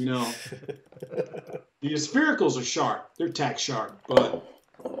 You know, the sphericals are sharp. They're tack sharp, but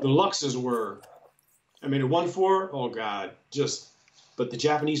the Luxes were, I mean, at 1.4, oh God, but the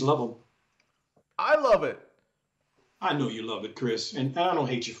Japanese love them. I love it. I know you love it, Chris, and I don't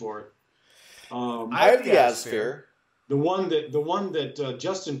hate you for it. I have the Asphere. The one that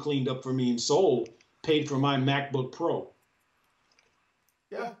Justin cleaned up for me and sold paid for my MacBook Pro.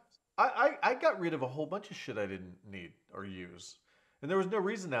 Yeah. I got rid of a whole bunch of shit I didn't need or use. And there was no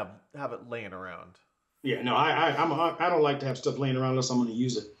reason to have it laying around. Yeah, no, I don't like to have stuff laying around unless I'm going to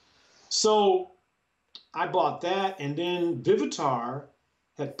use it. So I bought that, and then Vivitar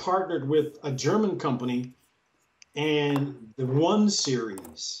had partnered with a German company, and the 1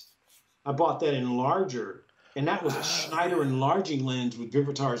 series, I bought that enlarger, and that was a Schneider enlarging lens with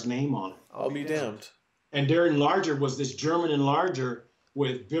Vivitar's name on it. I'll be damned. And their enlarger was this German enlarger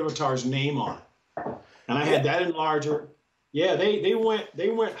with Vivitar's name on it. And I had that enlarger. Yeah, they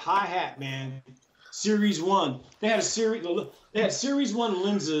went high hat, man. Series 1. They had Series 1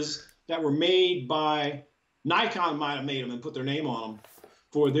 lenses that were made by Nikon, might have made them and put their name on them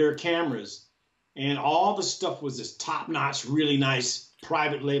for their cameras. And all the stuff was this top-notch, really nice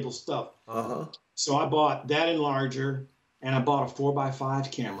private label stuff. Uh-huh. So I bought that enlarger, and I bought a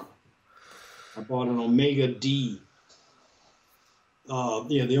 4x5 camera. I bought an Omega D.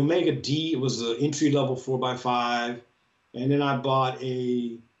 The Omega D was an entry-level 4x5. And then I bought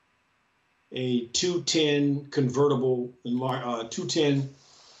a 210 convertible 210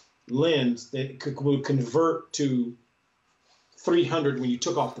 lens that would convert to 300 when you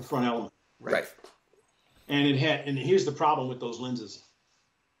took off the front element. Right. And here's the problem with those lenses.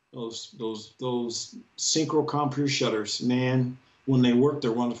 Those synchro compure shutters, man, when they work,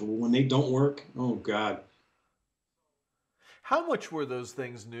 they're wonderful. But when they don't work, oh God. How much were those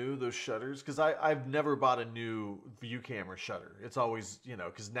things new, those shutters? Because I've never bought a new view camera shutter. It's always, you know,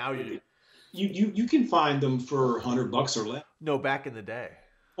 because now you can find them for $100 or less. No, back in the day.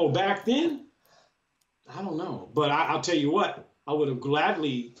 Oh, back then? I don't know. But I'll tell you what, I would have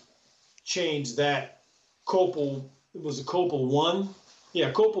gladly changed that Copal. It was a Copal 1.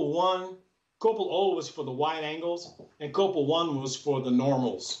 Yeah, Copal 1. Copal O was for the wide angles, and Copal 1 was for the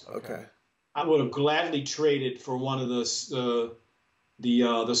normals. Okay. I would have gladly traded for one of the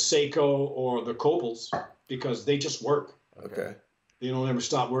Seiko or the Copals because they just work. Okay. They don't ever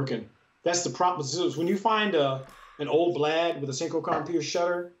stop working. That's the problem. So when you find an old blad with a Seiko compure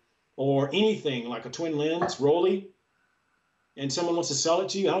shutter or anything like a twin lens, Rolly, and someone wants to sell it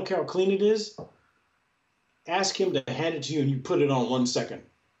to you, I don't care how clean it is, ask him to hand it to you and you put it on 1 second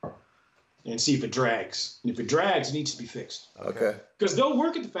and see if it drags. And if it drags, it needs to be fixed. Okay. Because they'll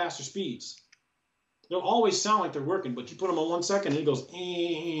work at the faster speeds. they'll always sound like they're working, but you put them on 1 second and it goes,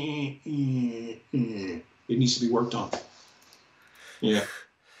 it needs to be worked on. Yeah.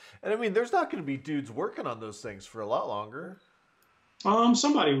 And I mean, there's not going to be dudes working on those things for a lot longer.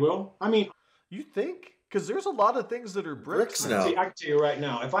 Somebody will. I mean, you think? Because there's a lot of things that are bricks now. I can tell you right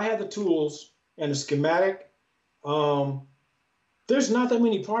now, if I had the tools and the schematic, there's not that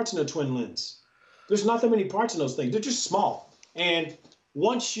many parts in a twin lens. There's not that many parts in those things. They're just small. And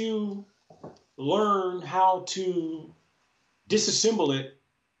once you learn how to disassemble it,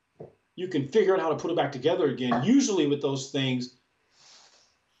 you can figure out how to put it back together again. Usually with those things,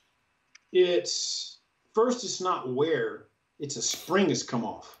 it's not wear, it's a spring has come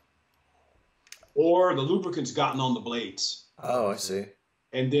off. Or the lubricant's gotten on the blades. Oh, I see.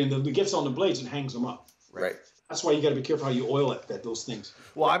 And then it gets on the blades and hangs them up. Right. That's why you got to be careful how you oil those things.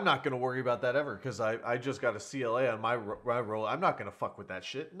 Well, I'm not going to worry about that ever because I just got a CLA on my roll. I'm not going to fuck with that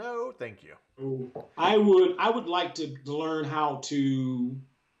shit. No, thank you. I would like to learn how to,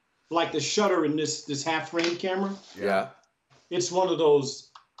 like the shutter in this half frame camera. Yeah. It's one of those.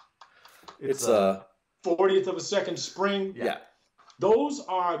 It's a 40th of a second spring. Yeah. There's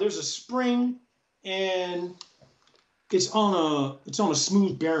a spring and it's on a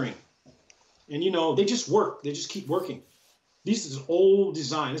smooth bearing. And, they just work. They just keep working. This is an old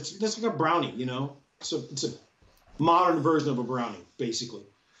design. That's like a Brownie, It's a modern version of a Brownie, basically.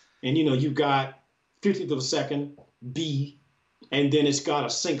 And, you've got 50th of a second, B, and then it's got a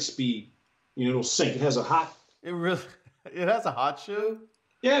sync speed. It'll sync. It has a hot shoe?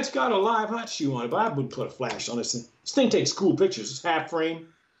 Yeah, it's got a live hot shoe on it, but I wouldn't put a flash on this thing. This thing takes cool pictures. It's half frame.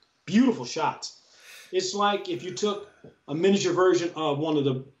 Beautiful shots. It's like if you took a miniature version of one of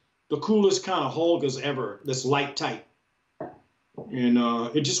the coolest kind of Holgas ever, that's light tight. And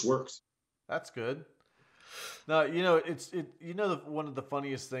it just works. That's good. Now, one of the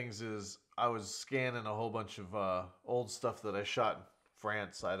funniest things is I was scanning a whole bunch of old stuff that I shot in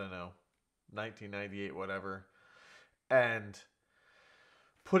France, I don't know, 1998, whatever. And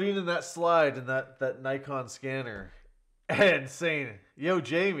putting in that slide in that Nikon scanner and saying, "Yo,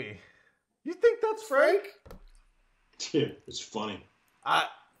 Jamie, you think that's Frank?" Yeah, it's funny.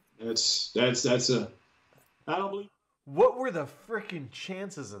 That's I don't believe. What were the freaking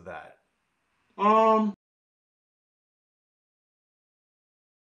chances of that?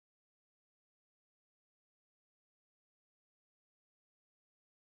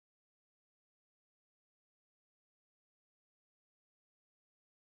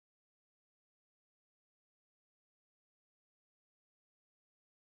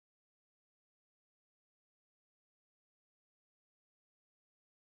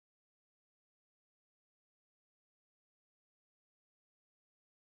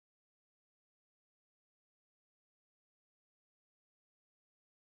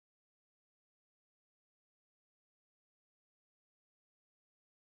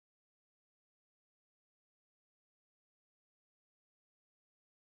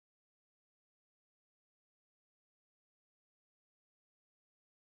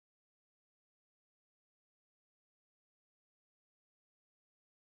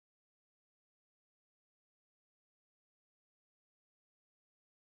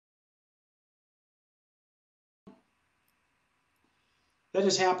 That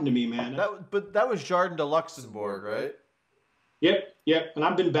just happened to me, man. But that was Jardin de Luxembourg, right? Yep. And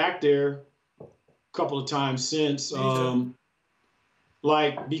I've been back there a couple of times since.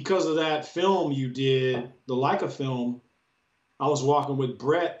 Like, because of that film you did, the Leica film, I was walking with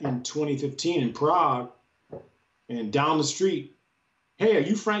Brett in 2015 in Prague, and down the street, "Hey, are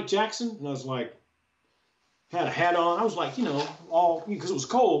you Frank Jackson?" And I was like, had a hat on. I was like, all, because it was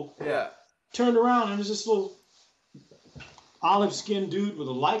cold. Yeah. Turned around, and there's this little olive-skinned dude with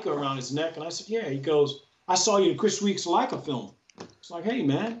a Leica around his neck. And I said, "Yeah." He goes, "I saw you in Chris Weeks' Leica film." It's like, "Hey,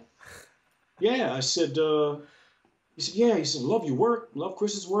 man." "Yeah." I said, he said, "Yeah." He said, "Love your work, love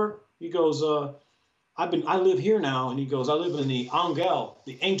Chris's work." He goes, I live here now." And he goes, "I live in the Angel,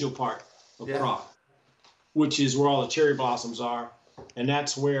 the angel part of Prague, which is where all the cherry blossoms are. And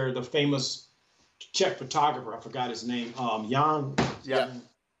that's where the famous Czech photographer, I forgot his name, Jan. Yeah.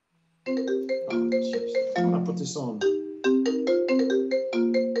 Oh, jeez. I'm gonna put this on.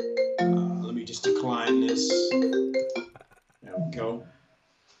 Let me just decline this. There we go.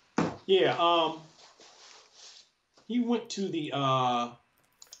 Yeah. He went to the.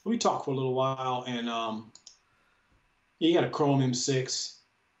 We talked for a little while, and he had a Chrome M6.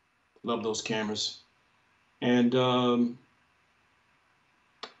 Love those cameras. And I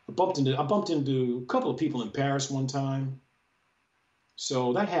bumped into a couple of people in Paris one time.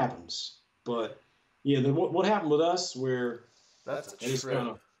 So that happens. But yeah, what happened with us, where that's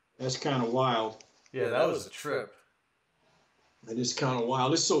kind of wild. Yeah, that was a trip. It is kind of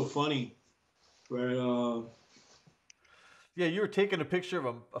wild. It's so funny. But, Yeah, you were taking a picture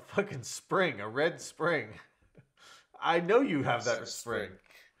of a fucking spring, a red spring. I know you have that spring.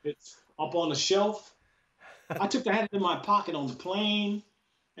 it's up on the shelf. I had it in my pocket on the plane,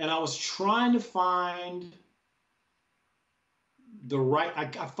 and I was trying to find the right.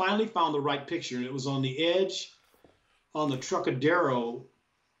 I finally found the right picture, and it was on the edge, on the Trocadero,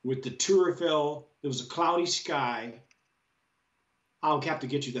 with the Tour Eiffel. There was a cloudy sky. I'll have to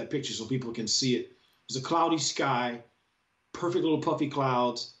get you that picture so people can see it. It was a cloudy sky, perfect little puffy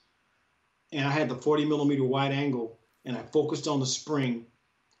clouds, and I had the 40 millimeter wide angle, and I focused on the spring,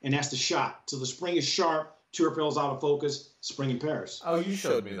 and that's the shot. So the spring is sharp, Tour Eiffel's out of focus, spring in Paris. Oh, you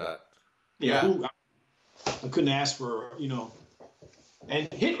showed me that. Yeah. I couldn't ask for, you know.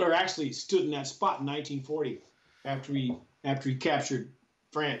 And Hitler actually stood in that spot in 1940 after he captured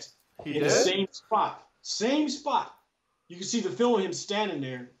France. He in did? the same spot. Same spot. You can see the film of him standing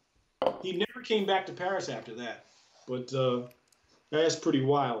there. He never came back to Paris after that. But that's pretty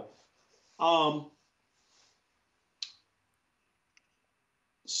wild.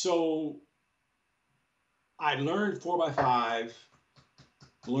 So I learned 4x5,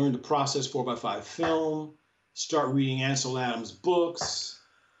 learned to process 4x5 film, start reading Ansel Adams' books.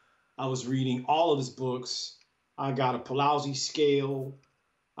 I was reading all of his books. I got a Palazzi scale.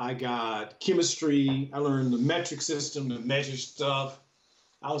 I got chemistry. I learned the metric system to measure stuff.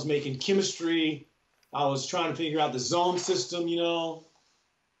 I was making chemistry. I was trying to figure out the zone system, you know,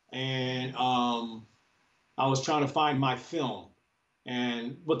 and I was trying to find my film.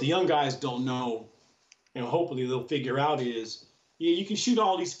 And what the young guys don't know, and hopefully they'll figure out is, yeah, you can shoot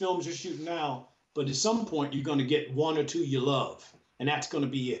all these films you're shooting now, but at some point you're going to get one or two you love, and that's going to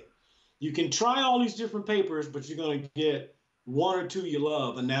be it. You can try all these different papers, but you're going to get one or two you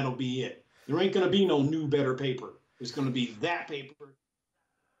love, and that'll be it. There ain't going to be no new, better paper. It's going to be that paper.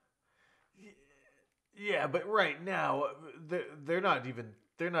 Yeah, but right now they're not even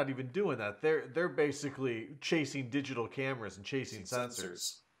doing that. They're basically chasing digital cameras and chasing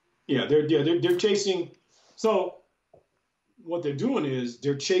sensors. Yeah, they're chasing. So what they're doing is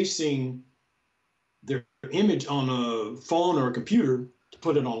they're chasing their image on a phone or a computer to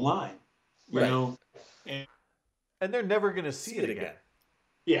put it online. You know, and they're never going to see it again.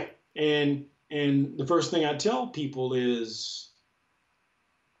 Yeah, and the first thing I tell people is,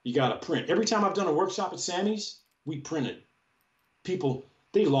 you got to print. Every time I've done a workshop at Sammy's, we printed. People,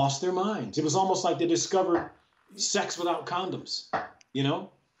 they lost their minds. It was almost like they discovered sex without condoms, you know?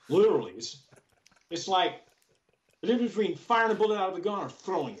 Literally. It's like the difference between firing a bullet out of a gun or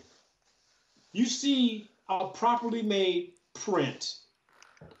throwing it. You see a properly made print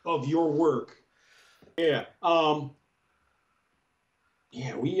of your work. Yeah.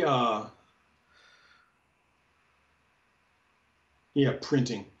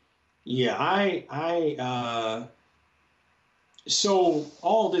 Printing. Yeah, so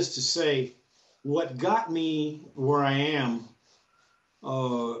all this to say, what got me where I am,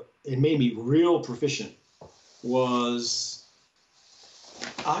 it made me real proficient, was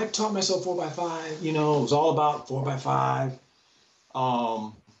I taught myself 4x5, you know, it was all about 4x5.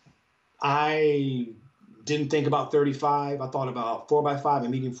 I didn't think about 35. I thought about 4x5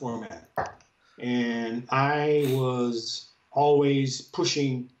 and medium format. And I was always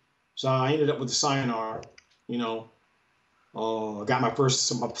pushing. So I ended up with the Sinar, you know. I got my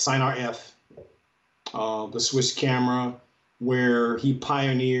first Sinar F, the Swiss camera, where he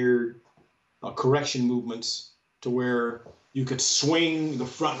pioneered correction movements to where you could swing the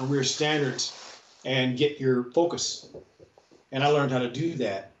front and rear standards and get your focus. And I learned how to do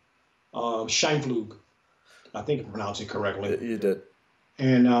that. Scheinflug, I think I pronounced it correctly. You did.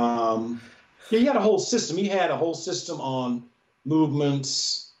 And he had a whole system. He had a whole system on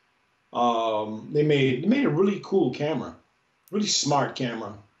movements. They made a really cool camera, really smart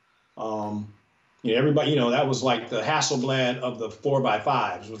camera. Everybody, that was like the Hasselblad of the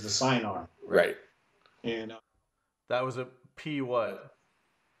 4x5s was the Sinar. Right. And that was a P what?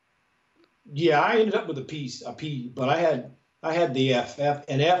 Yeah, I ended up with a P, but I had the F,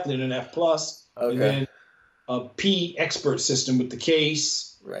 an F, then an F plus, okay, and then a P expert system with the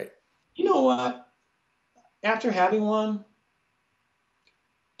case. Right. You know what? After having one,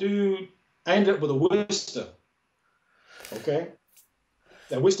 dude, I ended up with a Wista. Okay,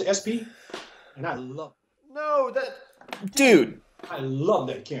 that Wista SP, and I love. No, that dude. I love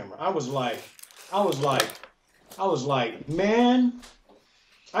that camera. I was like, man,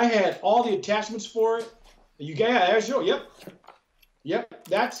 I had all the attachments for it. You got there's your yep.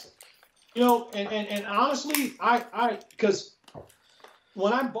 That's and honestly, I because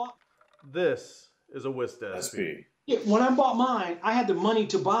when I bought this Is a Wista SP. Yeah, when I bought mine, I had the money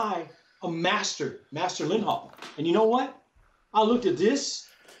to buy a Master Linhof. And you know what? I looked at this,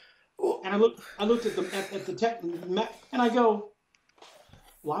 and I looked at the tech, and I go,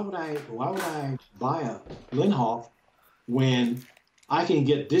 why would I buy a Linhof when I can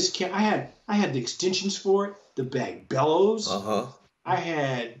get this? I had the extensions for it, the bag bellows. I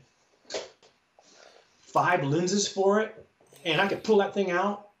had 5 lenses for it, and I could pull that thing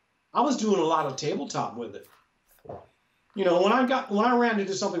out. I was doing a lot of tabletop with it. You know, when I ran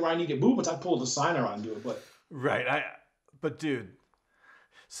into something where I needed movements, I pulled the signer out and do it. But but dude,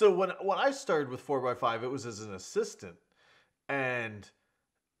 so when I started with 4x5, it was as an assistant, and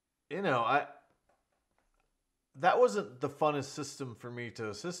you know, that wasn't the funnest system for me to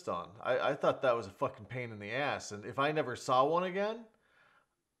assist on. I thought that was a fucking pain in the ass, and if I never saw one again,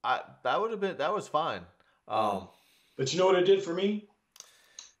 that was fine. But you know what it did for me?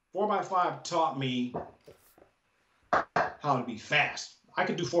 4x5 taught me how to be fast. I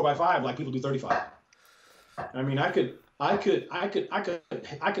could do 4x5 like people do 35. I mean, I could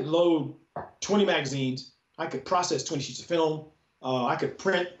load 20 magazines. I could process 20 sheets of film. I could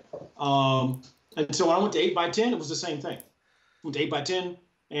print. And so when I went to 8x10, it was the same thing. I went to 8x10,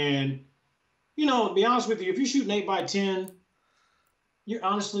 and you know, to be honest with you, if you shoot an 8x10, you're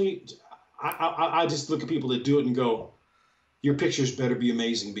honestly, I just look at people that do it and go, your pictures better be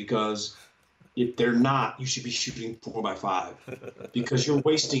amazing, because if they're not, you should be shooting 4x5 because you're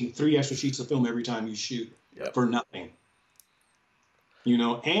wasting 3 extra sheets of film every time you shoot for nothing. You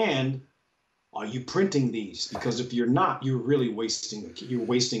know, and are you printing these? Because if you're not, you're really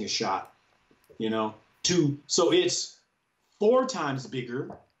wasting a shot. You know, so it's 4 times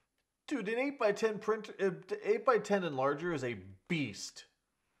bigger. Dude, an 8x10 printer, 8x10 enlarger is a beast.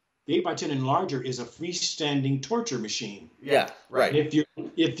 The 8x10 enlarger is a freestanding torture machine. Yeah, right. And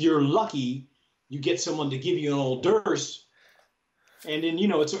if you're lucky, you get someone to give you an hors d'oeuvres, and then you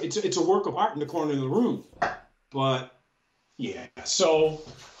know it's a work of art in the corner of the room. But yeah, so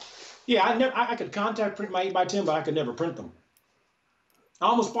yeah, I could contact print my 8x10, but I could never print them. I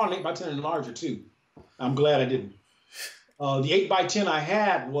almost bought an 8x10 enlarger too. I'm glad I didn't. The 8x10 I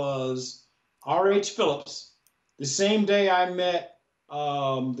had was R.H. Phillips. The same day I met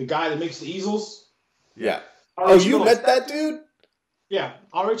the guy that makes the easels. Yeah. R.H. Oh, you Phillips. met that dude? Yeah,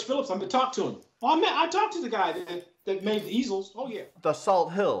 R.H. Phillips. I'm going to talk to him. Well, I talked to the guy that made the easels. Oh, yeah. The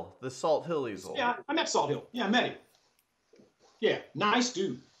Salt Hill easel. Yeah, I met Salt Hill. Yeah, I met him. Yeah, nice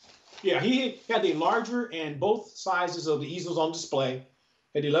dude. Yeah, he had the enlarger and both sizes of the easels on display.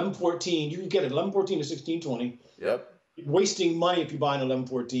 At 1114, you can get it 1114 to 1620. Yep. Wasting money if you buy an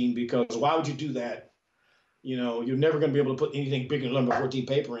 1114, because why would you do that? You know, you're never going to be able to put anything bigger than 1114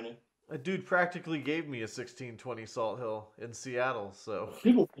 paper in it. A dude practically gave me a 1620 Salt Hill in Seattle, so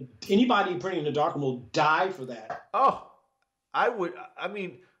Anybody printing in the darkroom will die for that. Oh, I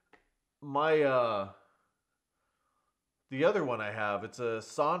mean, my the other one I have, it's a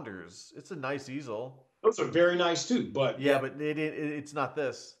Saunders. It's a nice easel. Those are very nice too, but yeah, but it's not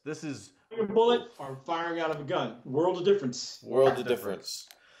this. This is a bullet or firing out of a gun. World of difference. World of difference.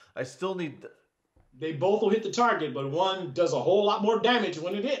 I still need. They both will hit the target, but one does a whole lot more damage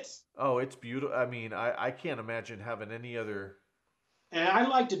when it hits. Oh, it's beautiful. I mean, I can't imagine having any other. And I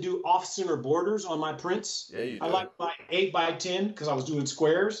like to do off-center borders on my prints. Yeah, you do. I like my 8x10 because I was doing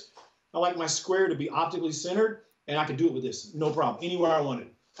squares. I like my square to be optically centered, and I could do it with this, no problem, anywhere I wanted.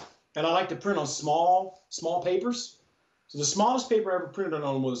 And I like to print on small papers. So the smallest paper I ever printed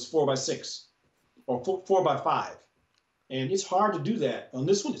on was 4x6 or 4x5. And it's hard to do that. On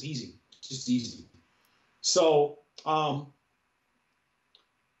this one, it's easy. It's just easy. So learned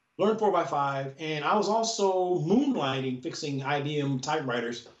 4x5, and I was also moonlighting fixing IBM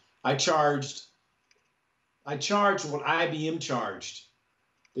typewriters. I charged what IBM charged.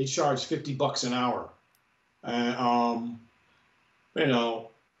 They charged $50 an hour. And you know,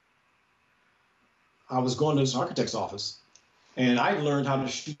 I was going to this architect's office, and I learned how to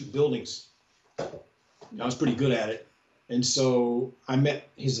shoot buildings. I was pretty good at it. And so I met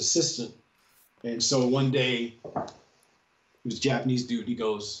his assistant. And so one day, he was a Japanese dude. He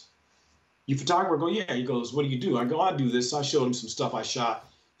goes, "You photographer?" I go, "Yeah." He goes, "What do you do?" I go, "I do this." So I showed him some stuff I shot.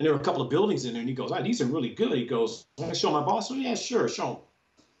 And there were a couple of buildings in there. And he goes, "These are really good." He goes, "Can I show my boss?" I go, "Yeah, sure, show him."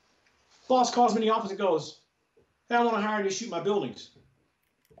 Boss calls me in the office and goes, "Hey, I want to hire you to shoot my buildings."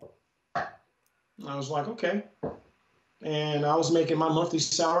 And I was like, okay. And I was making my monthly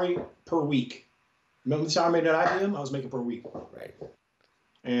salary per week. Monthly salary I made at IBM, I was making per week. Right.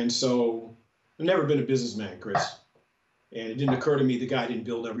 And so I've never been a businessman, Chris. And it didn't occur to me the guy didn't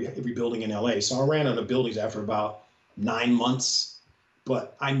build every building in LA. So I ran out of buildings after about 9 months.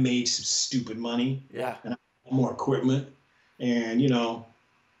 but I made some stupid money. Yeah. And I had more equipment. And, you know,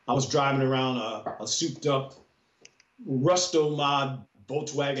 I was driving around a souped up Rusto mod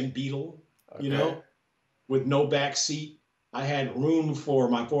Volkswagen Beetle, Okay. you know, with no back seat. I had room for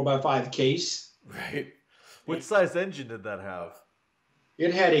my 4x5 case. Right. What size engine did that have?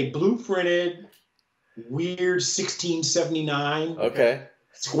 It had a blueprinted, weird 1679 Okay.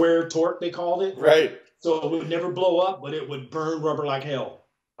 square torque, they called it. Right. So it would never blow up, but it would burn rubber like hell.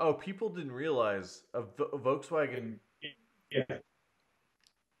 Oh, people didn't realize a Volkswagen. Yeah.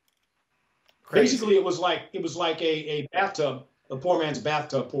 Crazy. Basically, it was like a bathtub, a poor man's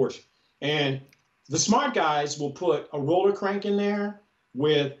bathtub Porsche. And the smart guys will put a roller crank in there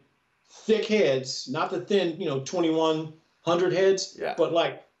with thick heads, not the thin, 2100 heads, Yeah. but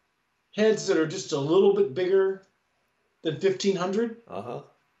like heads that are just a little bit bigger than 1500. Uh-huh.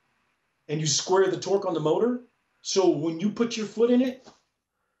 And you square the torque on the motor. So when you put your foot in it,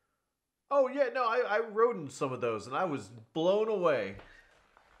 Oh yeah, no, I rode in some of those and I was blown away.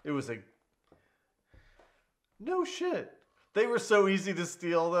 It was no shit. They were so easy to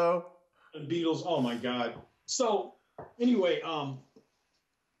steal though. and Beatles, oh my God. So anyway, I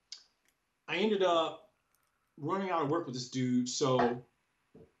ended up running out of work with this dude. So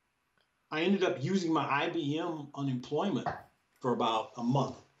I ended up using my IBM unemployment for about a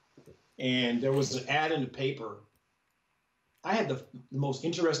month. And there was an ad in the paper. I had the most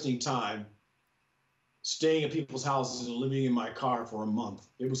interesting time staying at people's houses and living in my car for a month.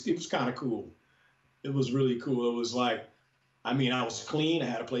 It was kind of cool. It was really cool. It was like, I mean, I was clean. I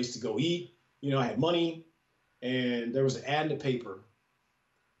had a place to go eat. I had money. And there was an ad in the paper.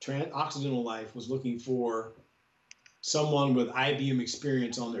 Occidental Life was looking for someone with IBM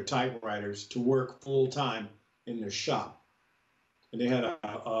experience on their typewriters to work full time in their shop. And they had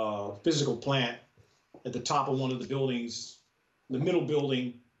a physical plant at the top of one of the buildings, the middle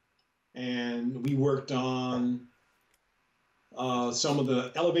building, and we worked on some of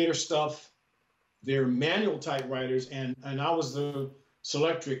the elevator stuff, their manual typewriters, and I was the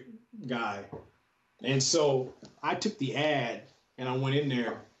Selectric guy. And so I took the ad and I went in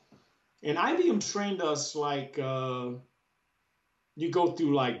there. And IBM trained us like you go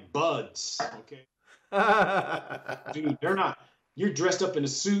through like buds, okay? Dude, you're dressed up in a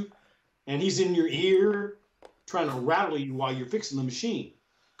suit and he's in your ear trying to rattle you while you're fixing the machine.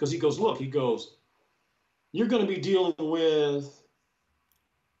 Because he goes, you're going to be dealing with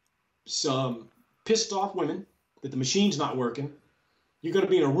some pissed off women that the machine's not working. You're going to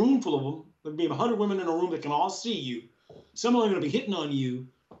be in a room full of them. There'll be 100 women in a room that can all see you. Some of them are going to be hitting on you.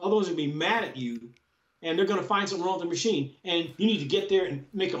 Others are going to be mad at you. And they're going to find something wrong with the machine. And you need to get there and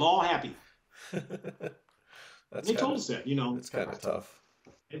make them all happy. They told us that, It's kind of tough.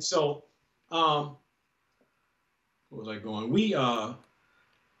 And so, where was I going?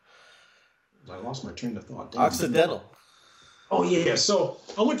 I lost my train of thought. Damn. Occidental. Oh, yeah. So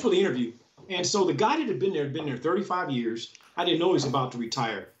I went for the interview. And so the guy that had been there 35 years. I didn't know he was about to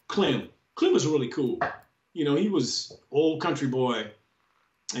retire. Clem was really cool. He was old country boy.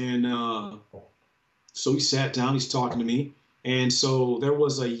 And so he sat down. He's talking to me. And so there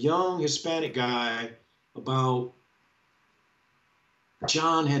was a young Hispanic guy about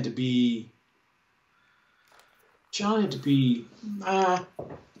John had to be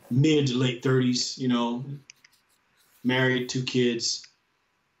mid to late 30s, married, 2 kids.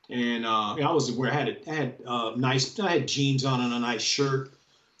 And I was where I had jeans on and a nice shirt.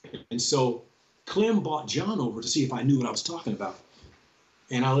 And so Clem brought John over to see if I knew what I was talking about.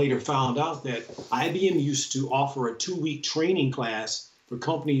 And I later found out that IBM used to offer a 2-week training class for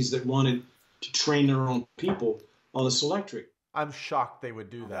companies that wanted to train their own people on the Selectric. I'm shocked they would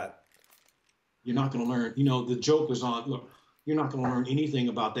do that. You're not going to learn. The joke was on, look, you're not going to learn anything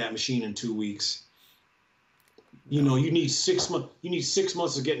about that machine in 2 weeks. You need 6 months. You need 6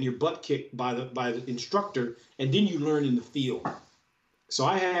 months of getting your butt kicked by the instructor, and then you learn in the field. So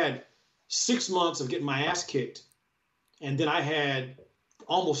I had 6 months of getting my ass kicked, and then I had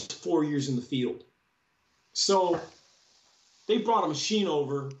almost 4 years in the field. So they brought a machine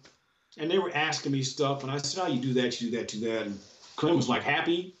over, and they were asking me stuff, and I said, "Oh, you do that, you do that, you do that." And Clem was like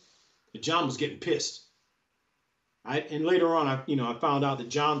happy, and John was getting pissed. And later on, I found out that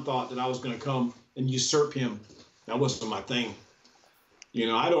John thought that I was going to come and usurp him. That wasn't my thing.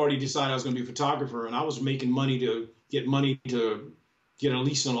 I'd already decided I was going to be a photographer, and I was making money to get a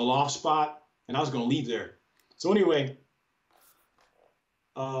lease on a loft spot, and I was going to leave there. So anyway,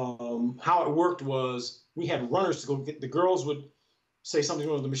 how it worked was we had runners to go get. The girls would say something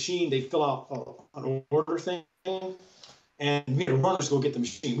wrong with the machine. They fill out an order thing, and we had runners to go get the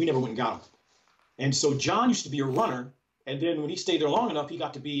machine. We never went and got them. And so John used to be a runner, And then when he stayed there long enough, he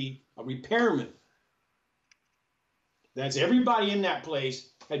got to be a repairman. That's everybody in that place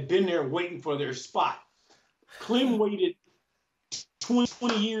had been there waiting for their spot. Clem waited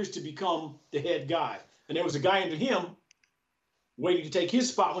 20 years to become the head guy. And there was a guy under him waiting to take his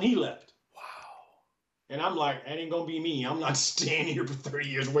spot when he left. Wow. And I'm like, that ain't going to be me. I'm not staying here for 30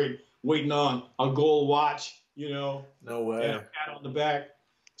 years waiting on a gold watch, you know. No way. And a pat on the back.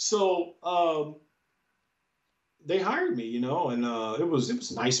 So they hired me, you know, and it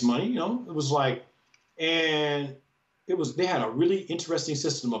was nice money, you know. It was like, and they had a really interesting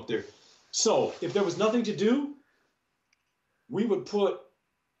system up there. So if there was nothing to do, we would put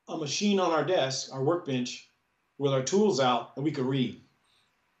a machine on our desk, our workbench, with our tools out, and we could read.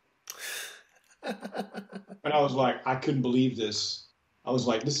 And I was like, I couldn't believe this. I was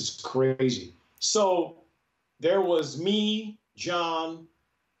like, this is crazy. So there was me, John,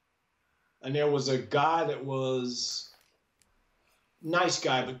 and there was a guy that was nice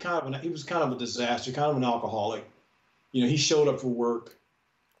guy, but he was kind of a disaster, kind of an alcoholic. You know, he showed up for work.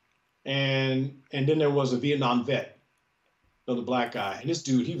 And then there was a Vietnam vet, the black guy. And this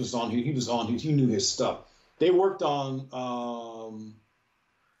dude, he knew his stuff. They worked on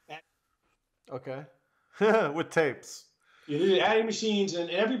Okay. With tapes. you know, the adding machines, and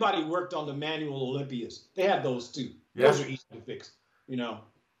everybody worked on the manual Olympias. They had those too. Yeah. Those are easy to fix. You know,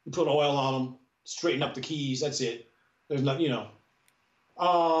 you put oil on them, straighten up the keys. That's it. There's nothing, you know.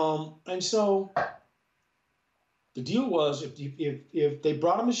 And so the deal was, if they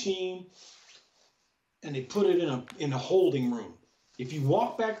brought a machine and they put it in a holding room, if you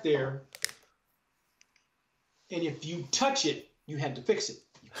walk back there and if you touch it, you had to fix it.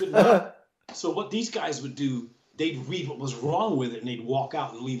 You couldn't. So what these guys would do, they'd read what was wrong with it and they'd walk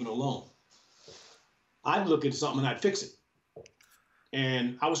out and leave it alone. I'd look at something and I'd fix it.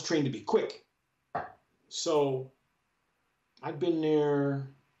 And I was trained to be quick. So I'd been there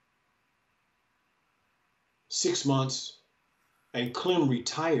 6 months, and Clem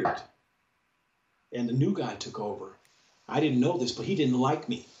retired, and the new guy took over. I didn't know this, but he didn't like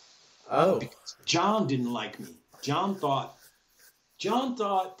me. Oh. Because John didn't like me. John thought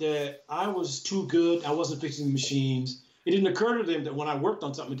that I was too good. I wasn't fixing the machines. It didn't occur to them that when I worked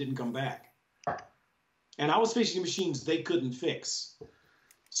on something, it didn't come back. And I was fixing machines they couldn't fix.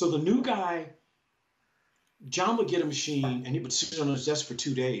 So the new guy, John would get a machine and he would sit on his desk for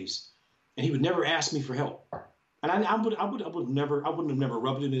 2 days, and he would never ask me for help. And I wouldn't have never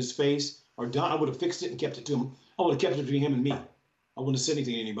rubbed it in his face or done. I would have fixed it and kept it to him. I would have kept it between him and me. I wouldn't have said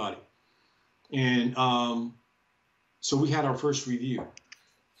anything to anybody. And so we had our first review.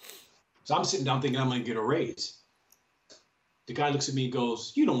 So I'm sitting down thinking I'm going to get a raise. The guy looks at me and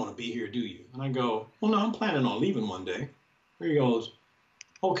goes, "You don't want to be here, do you?" And I go, "Well, no, I'm planning on leaving one day." And he goes,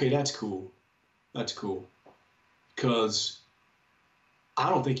 "Okay, that's cool. That's cool. Because I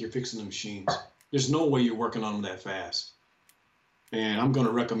don't think you're fixing the machines. There's no way you're working on them that fast. And I'm going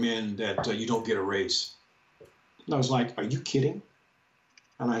to recommend that you don't get a raise." And I was like, "Are you kidding?"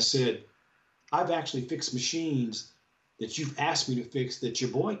 And I said, "I've actually fixed machines that you've asked me to fix that your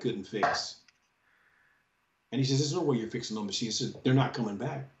boy couldn't fix." And he says, "There's no way you're fixing those machines." He said, "They're not coming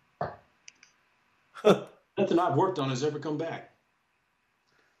back." Nothing I've worked on has ever come back.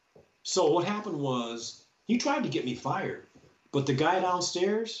 So what happened was, he tried to get me fired. But the guy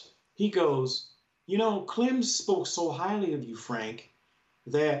downstairs, he goes, "You know, Clem spoke so highly of you, Frank,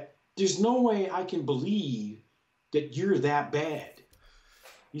 that there's no way I can believe that you're that bad."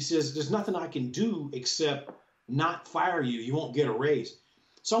 He says, "There's nothing I can do except not fire you. You won't get a raise."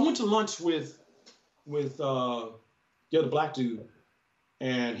 So I went to lunch with the other black dude,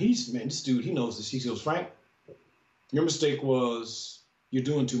 and this dude, he knows this. He goes, "Frank, your mistake was you're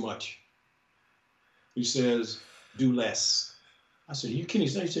doing too much." He says, "Do less." I said, "Are you kidding?"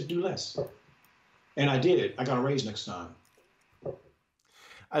 He said, "Do less." And I did it. I got a raise next time.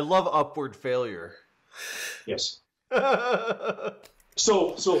 I love upward failure. Yes.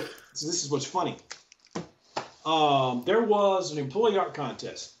 So this is what's funny. There was an employee art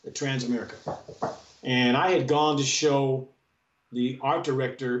contest at Transamerica, and I had gone to show the art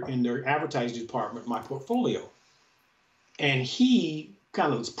director in their advertising department my portfolio, and he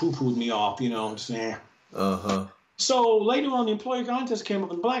kind of poo-pooed me off, you know, saying. So later on, the employee contest came up,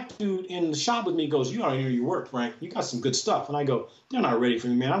 and the black dude in the shop with me goes, "You already know your work, Frank. You got some good stuff." And I go, "They're not ready for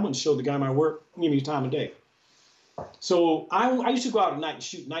me, man. I wouldn't show the guy my work. Give me time of day." So I used to go out at night and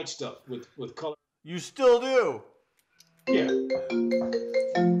shoot night stuff with color. You still do? Yeah.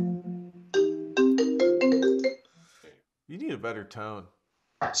 You need a better tone.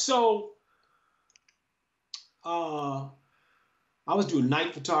 So I was doing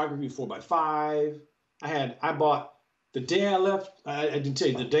night photography 4x5. I bought The day I left, I didn't tell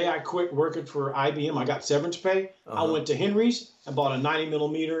you, the day I quit working for IBM, I got severance pay. I went to Henry's and bought a 90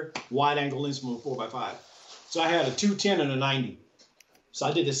 millimeter wide angle lens from a 4x5. So I had a 210 and a 90. So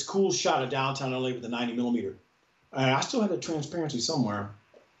I did this cool shot of downtown LA with the 90 millimeter. And I still had the transparency somewhere.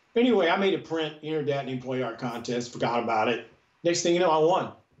 Anyway, I made a print, entered that in the employee art contest, forgot about it. Next thing you know, I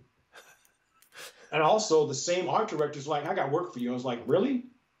won. And also the same art director's like, I got work for you. I was like, really?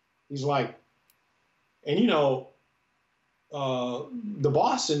 He's like, and you know, the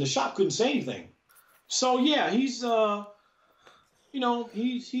boss in the shop couldn't say anything. So yeah, he's, you know,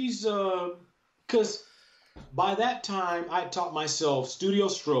 he's, because by that time I taught myself studio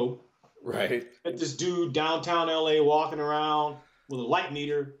strobe. Right. At this dude downtown LA walking around with a light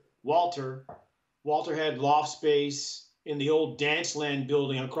meter, Walter. Walter had loft space in the old Danceland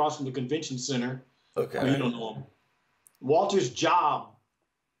building across from the convention center. Okay. You don't know him. Walter's job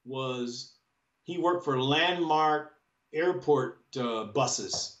was he worked for Landmark Airport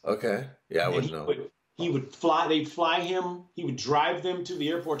buses. Okay. Yeah, I wouldn't know. He would fly. They'd fly him. He would drive them to the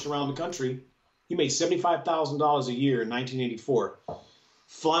airports around the country. He made $75,000 a year in 1984.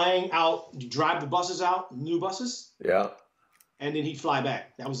 Flying out, drive the buses out, new buses. Yeah. And then he'd fly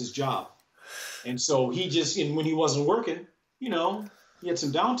back. That was his job. And so he just, and when he wasn't working, you know, he had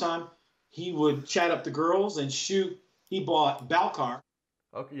some downtime. He would chat up the girls and shoot. He bought Balcar.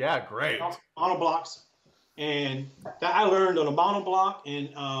 Okay, yeah, great. Monoblocks. And that I learned on a monoblock.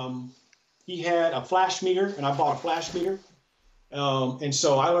 And he had a flash meter, and I bought a flash meter. And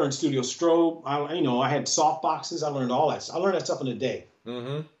so I learned studio strobe. I had soft boxes. I learned all that. I learned that stuff in a day.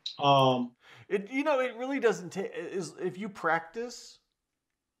 Mm-hmm. It really doesn't take. If you practice,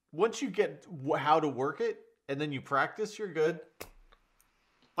 once you get how to work it, and then you practice, you're good.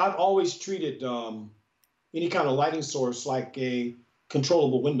 I've always treated any kind of lighting source like a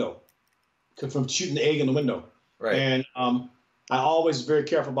controllable window, from shooting the egg in the window. Right. And I always was very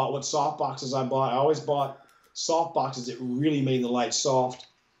careful about what soft boxes I bought. I always bought soft boxes that really made the light soft,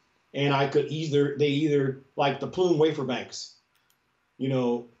 and I could either like the Plume wafer banks. You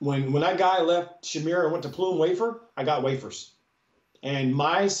know, when that guy left Shamir and went to Plume wafer, I got wafers, and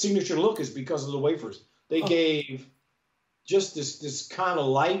my signature look is because of the wafers. They gave just this kind of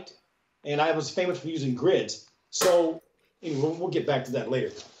light, and I was famous for using grids. So anyway, we'll get back to that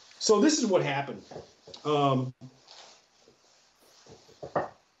later. So this is what happened.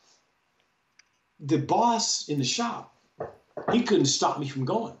 The boss in the shop, he couldn't stop me from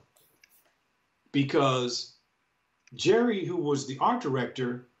going because Jerry, who was the art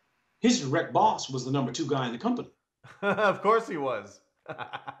director, his direct boss was the number 2 guy in the company. Of course he was.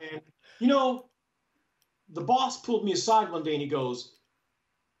 And, you know, the boss pulled me aside one day and he goes,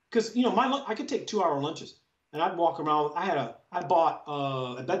 because, you know, I could take 2-hour lunches and I'd walk around. I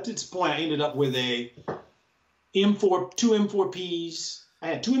bought, at this point, I ended up with two M4Ps. I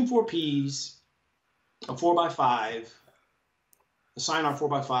had 2 M4Ps, a 4x5, a Sinar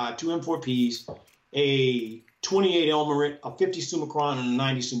 4x5, 2 M4Ps, a 28 Elmerit, a 50 Summicron, and a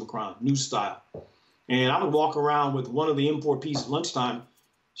 90 Summicron, new style. And I would walk around with one of the M4Ps at lunchtime,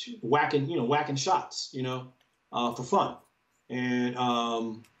 whacking shots, for fun. And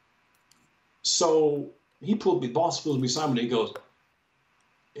so the boss pulled me aside and he goes,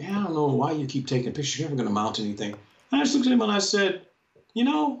 yeah, I don't know why you keep taking pictures. You're never going to mount anything. And I just looked at him and I said,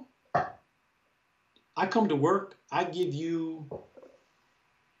 I come to work, I give you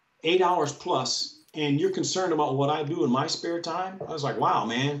 8 hours plus, and you're concerned about what I do in my spare time? I was like, wow,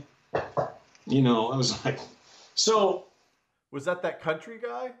 man. I was like, so. Was that country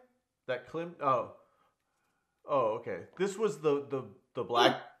guy? That Clem? Oh, okay. This was the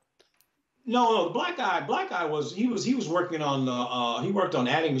black. No, the black guy was working on he worked on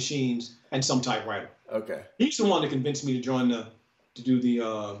adding machines and some typewriter. Okay. He's the one that convinced me to join to do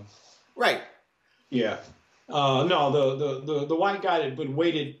the right. Yeah. No, the white guy that had been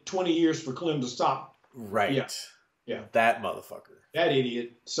waited 20 years for Clem to stop. Right. Yeah. That motherfucker. That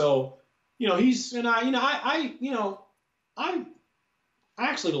idiot. So, he's and I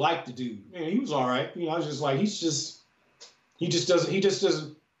actually liked the dude. He was all right. I was just like, he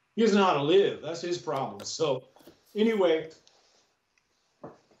doesn't know how to live. That's his problem. So, anyway,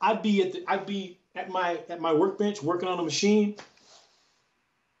 I'd be at my workbench working on a machine.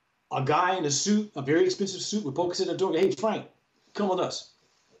 A guy in a suit, a very expensive suit, would poke us in the door. Hey, Frank, come with us.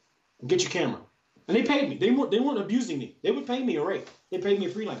 Get your camera. And they paid me. They weren't abusing me. They would pay me a rate. They paid me a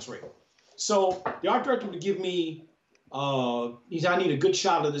freelance rate. So the art director would give me, I need a good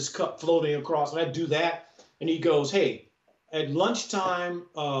shot of this cup floating across, and I'd do that. And he goes, hey, at lunchtime,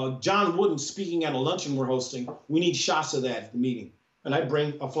 John Wooden's speaking at a luncheon we're hosting. We need shots of that at the meeting. And I'd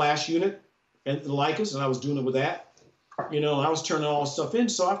bring a flash unit and the Leicas, and I was doing it with that. I was turning all this stuff in.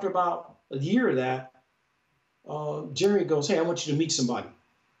 So after about a year of that, Jerry goes, "Hey, I want you to meet somebody."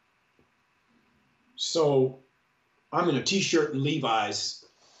 So I'm in a t-shirt and Levi's.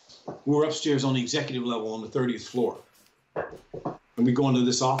 We're upstairs on the executive level on the 30th floor. And we go into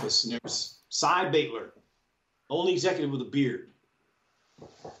this office, and there's Cy Baitler, only executive with a beard.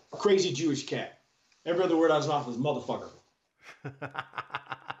 Crazy Jewish cat. Every other word out of his mouth was motherfucker.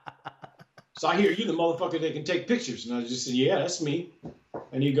 So I hear, "You the motherfucker that can take pictures." And I just said, "Yeah, that's me."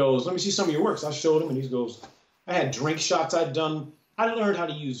 And he goes, "Let me see some of your work." So I showed him, and he goes, I had drink shots I'd done. I learned how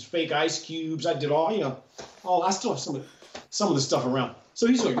to use fake ice cubes. I did all. I still have some of the stuff around. So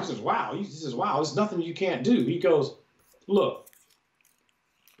he says, "Wow." He says, "Wow, there's nothing you can't do." He goes, "Look,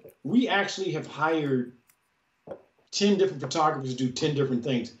 we actually have hired 10 different photographers to do 10 different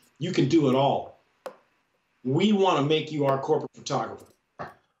things. You can do it all. We want to make you our corporate photographer."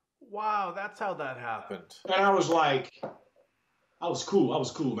 Wow, that's how that happened. And I was like, I was cool,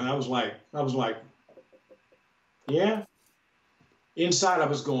 man. I was like, yeah. Inside I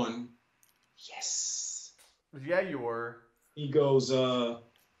was going, yes. Yeah, you were. He goes, "I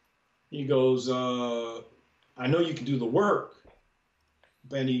know you can do the work."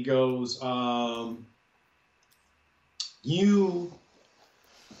 Then he goes, "You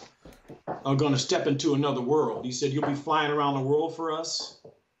are going to step into another world." He said, "You'll be flying around the world for us.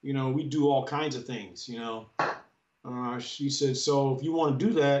 We do all kinds of things, She said, "So if you want to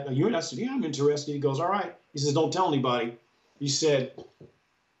do that," I said, "Yeah, I'm interested." He goes, "All right." He says, "Don't tell anybody." He said,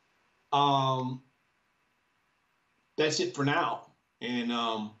 "That's it for now." And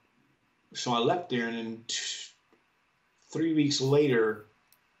so I left there, and then 3 weeks later,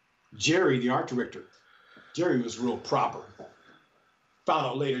 Jerry, the art director, Jerry was real proper. Found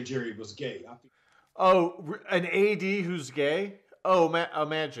out later Jerry was gay. Oh, an AD who's gay? Oh,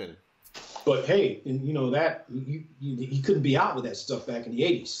 imagine. But hey, and that he couldn't be out with that stuff back in the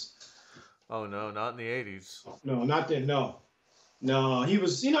 80s. Oh no, not in the 80s. No, not then. No, he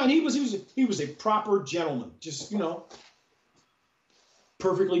was. He was a proper gentleman. Just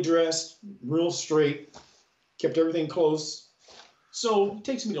perfectly dressed, real straight, kept everything close. So he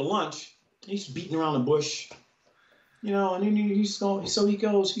takes me to lunch. He's beating around the bush, and then he's going. So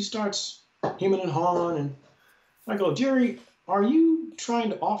he starts hemming and hawing, and I go, "Jerry, are you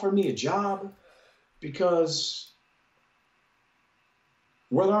trying to offer me a job? Because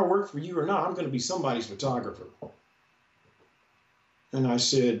whether I work for you or not, I'm going to be somebody's photographer." And I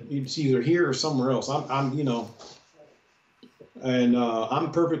said, "It's either here or somewhere else. I'm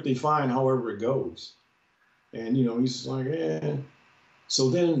perfectly fine however it goes." And he's like, "Yeah." So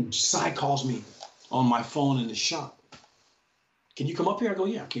then Cy calls me on my phone in the shop. "Can you come up here?" I go,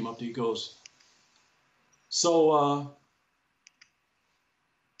 "Yeah." I came up there. He goes, "So,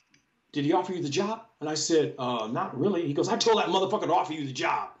 did he offer you the job?" And I said, "Not really." He goes, "I told that motherfucker to offer you the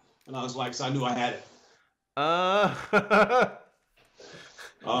job." And I was like, so I knew I had it.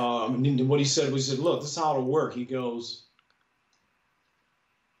 And then what he said was, "Look, this is how it'll work." He goes,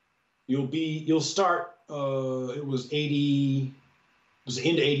 you'll start, it was the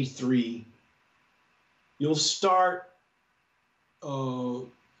end of 83. You'll start, because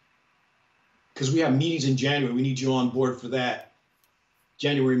we have meetings in January. We need you on board for that.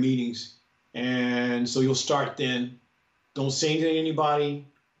 January meetings. And so you'll start then. Don't say anything to anybody.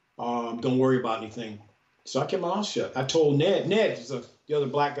 Don't worry about anything. So I kept my mouth shut. I told Ned. Ned is the other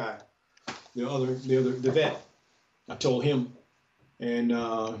black guy, the vet. I told him, and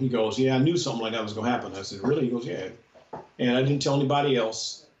he goes, "Yeah, I knew something like that was gonna happen." I said, "Really?" He goes, "Yeah." And I didn't tell anybody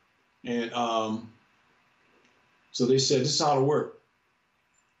else. And so they said, "This is how it'll work.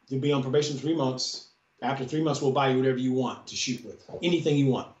 You'll be on probation 3 months. After 3 months, we'll buy you whatever you want to shoot with. Anything you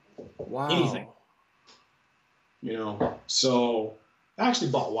want." Wow. Anything. So I actually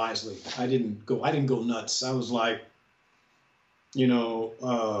bought wisely. I didn't go nuts. I was like, I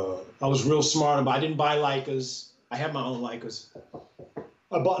was real smart about. I didn't buy Leicas. I had my own Leicas.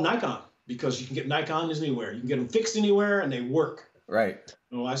 I bought Nikon because you can get Nikons anywhere. You can get them fixed anywhere, and they work. Right.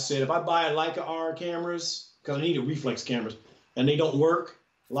 I said, if I buy a Leica R cameras, because I needed reflex cameras, and they don't work,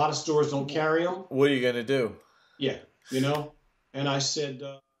 a lot of stores don't carry them. What are you gonna do? Yeah, And I said.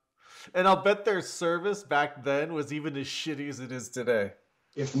 And I'll bet their service back then was even as shitty as it is today.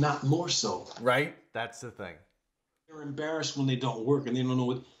 If not more so. Right? That's the thing. They're embarrassed when they don't work and they don't know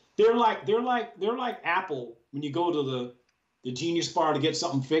what they're like Apple when you go to the Genius Bar to get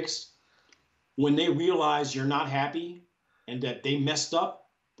something fixed. When they realize you're not happy and that they messed up,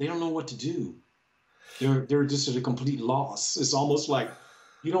 they don't know what to do. They're just at a complete loss. It's almost like,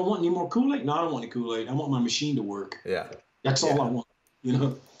 "You don't want any more Kool-Aid?" "No, I don't want any Kool-Aid. I want my machine to work." Yeah. That's all I want.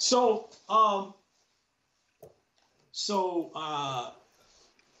 So So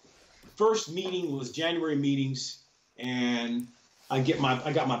first meeting was January meetings, and I got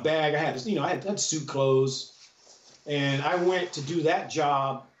my bag. I had, I had suit clothes, and I went to do that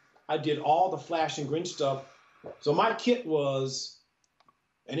job. I did all the flash and grin stuff. So my kit was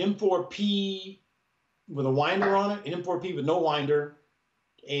an M4P with a winder on it, an M4P with no winder,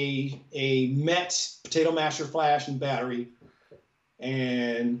 a Met potato masher flash and battery,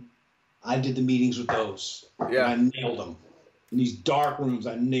 and I did the meetings with those. Yeah. I nailed them. In these dark rooms,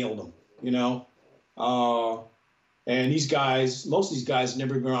 I nailed them, and these guys, most of these guys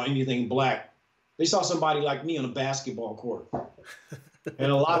never been around anything black. They saw somebody like me on a basketball court.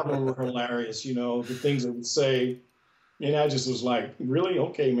 And a lot of them were hilarious, the things they would say. And I just was like, really?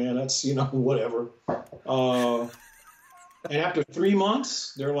 Okay, man, that's, whatever. And after 3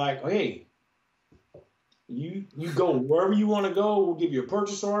 months, they're like, hey, you go wherever you want to go. We'll give you a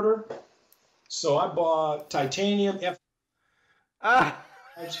purchase order. So I bought titanium I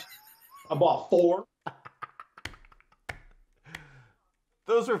bought 4.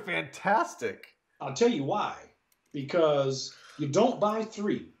 Those are fantastic. I'll tell you why. Because you don't buy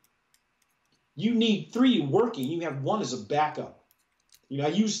 3. You need 3 working. You have 1 as a backup. I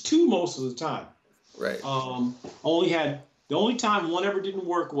use 2 most of the time. Right. The only time 1 ever didn't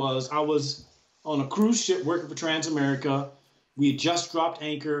work was I was on a cruise ship working for Transamerica. We had just dropped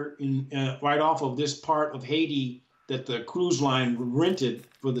anchor in right off of this part of Haiti that the cruise line rented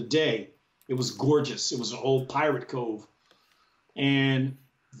for the day. It was gorgeous. It was an old pirate cove. And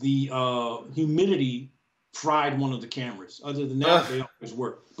the humidity fried one of the cameras. Other than that, they always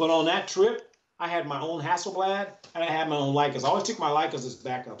work. But on that trip, I had my own Hasselblad and I had my own Leicas. I always took my Leicas as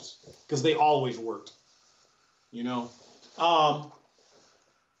backups because they always worked.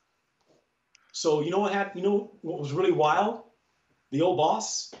 So what was really wild? The old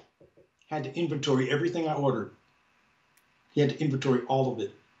boss had to inventory everything I ordered. He had to inventory all of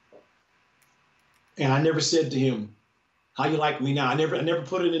it. And I never said to him, how you like me now? I never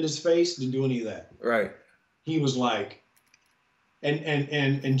put it in his face, didn't do any of that. Right. He was like,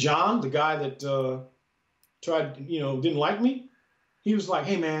 and John, the guy that tried, didn't like me, he was like,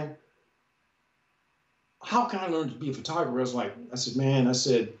 hey man, how can I learn to be a photographer? I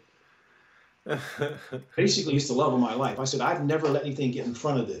said, basically it's the love of my life. I said, I've never let anything get in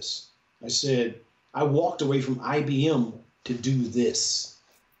front of this. I said, I walked away from IBM to do this.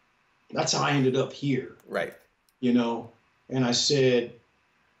 That's how I ended up here. Right. And I said,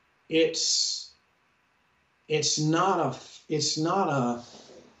 it's not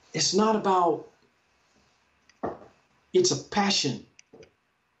about, it's a passion.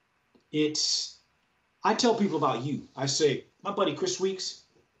 I tell people about you. I say, my buddy Chris Weeks,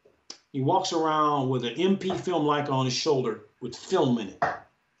 he walks around with an MP film Leica on his shoulder with film in it.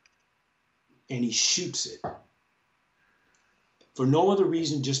 And he shoots it. For no other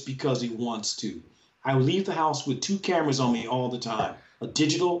reason, just because he wants to. I leave the house with 2 cameras on me all the time, a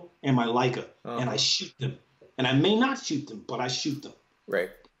digital and my Leica, and I shoot them. And I may not shoot them, but I shoot them. Right.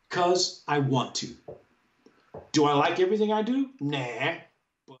 Because I want to. Do I like everything I do? Nah.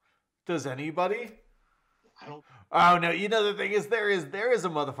 Does anybody? I don't. Oh no! The thing is, there is a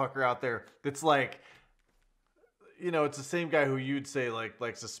motherfucker out there that's like, it's the same guy who you'd say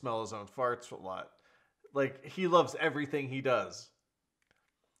likes to smell his own farts a lot. Like he loves everything he does.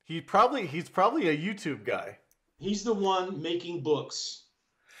 He's probably a YouTube guy. He's the one making books.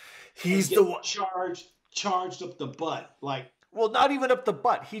 He's the one charged up the butt. Well, not even up the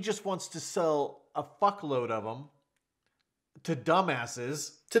butt. He just wants to sell a fuckload of them to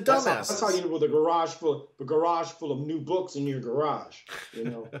dumbasses. That's how you know with a garage full of new books in your garage.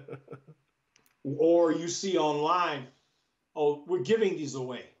 Or you see online, oh, we're giving these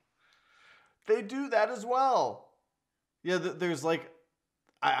away. They do that as well. Yeah, there's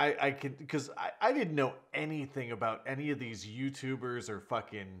I didn't know anything about any of these YouTubers or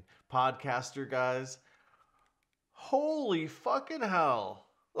fucking podcaster guys. Holy fucking hell.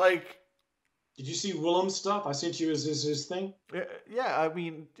 Did you see Willem's stuff? I sent you his thing. Yeah, I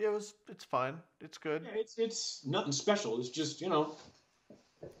mean, it's fine. It's good. Yeah, it's nothing special. It's just,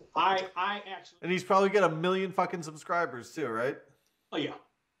 I actually. And he's probably got 1 million fucking subscribers too, right? Oh yeah.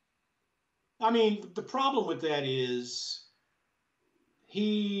 I mean, the problem with that is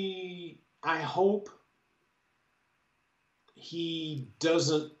I hope he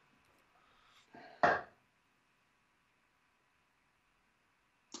doesn't.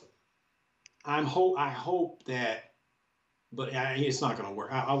 I hope that, but it's not going to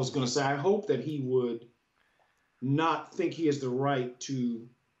work. I was going to say, I hope that he would not think he has the right to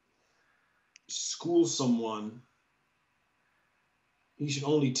school someone. He should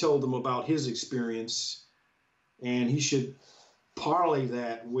only tell them about his experience And he should parlay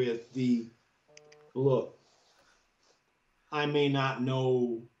that with the, look, I may not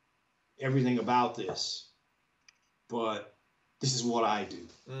know everything about this, but this is what I do.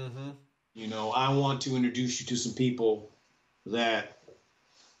 Mm-hmm. You know, I want to introduce you to some people that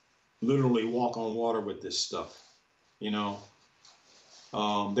literally walk on water with this stuff. You know,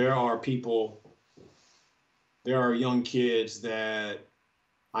 there are young kids that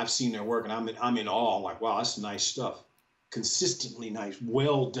I've seen their work, and I'm in awe. I'm like, wow, that's nice stuff. Consistently nice,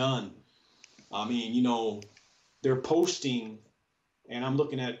 well done. I mean, you know, they're posting, and I'm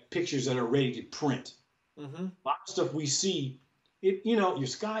looking at pictures that are ready to print. Mm-hmm. A lot of stuff we see, you know, your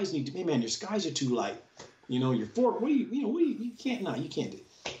skies need to be, man, your skies are too light. You know, your fork, you can't do it.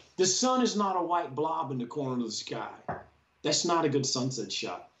 The sun is not a white blob in the corner of the sky. That's not a good sunset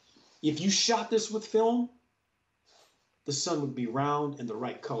shot. If you shot this with film, the sun would be round and the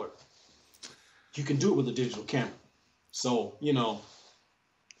right color. You can do it with a digital camera. So, you know,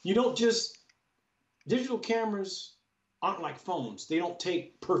 digital cameras aren't like phones. They don't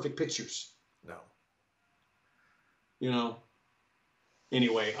take perfect pictures. No. You know?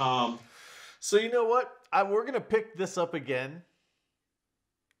 Anyway, so you know what? We're going to pick this up again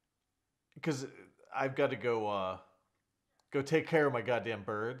because I've got to go take care of my goddamn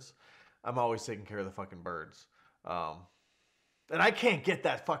birds. I'm always taking care of the fucking birds. And I can't get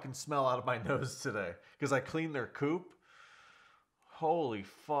that fucking smell out of my nose today because I cleaned their coop. Holy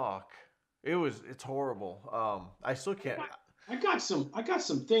fuck. It's horrible. I still can't. I got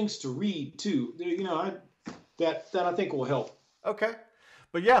some things to read too. You know, that I think will help. Okay.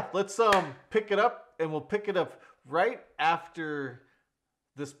 But yeah, let's pick it up, and we'll pick it up right after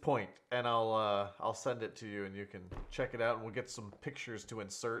this point, and I'll send it to you, and you can check it out, and we'll get some pictures to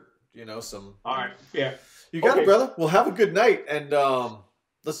insert. You know, some. All right. Yeah. You got it, brother. Well, have a good night, and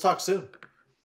let's talk soon.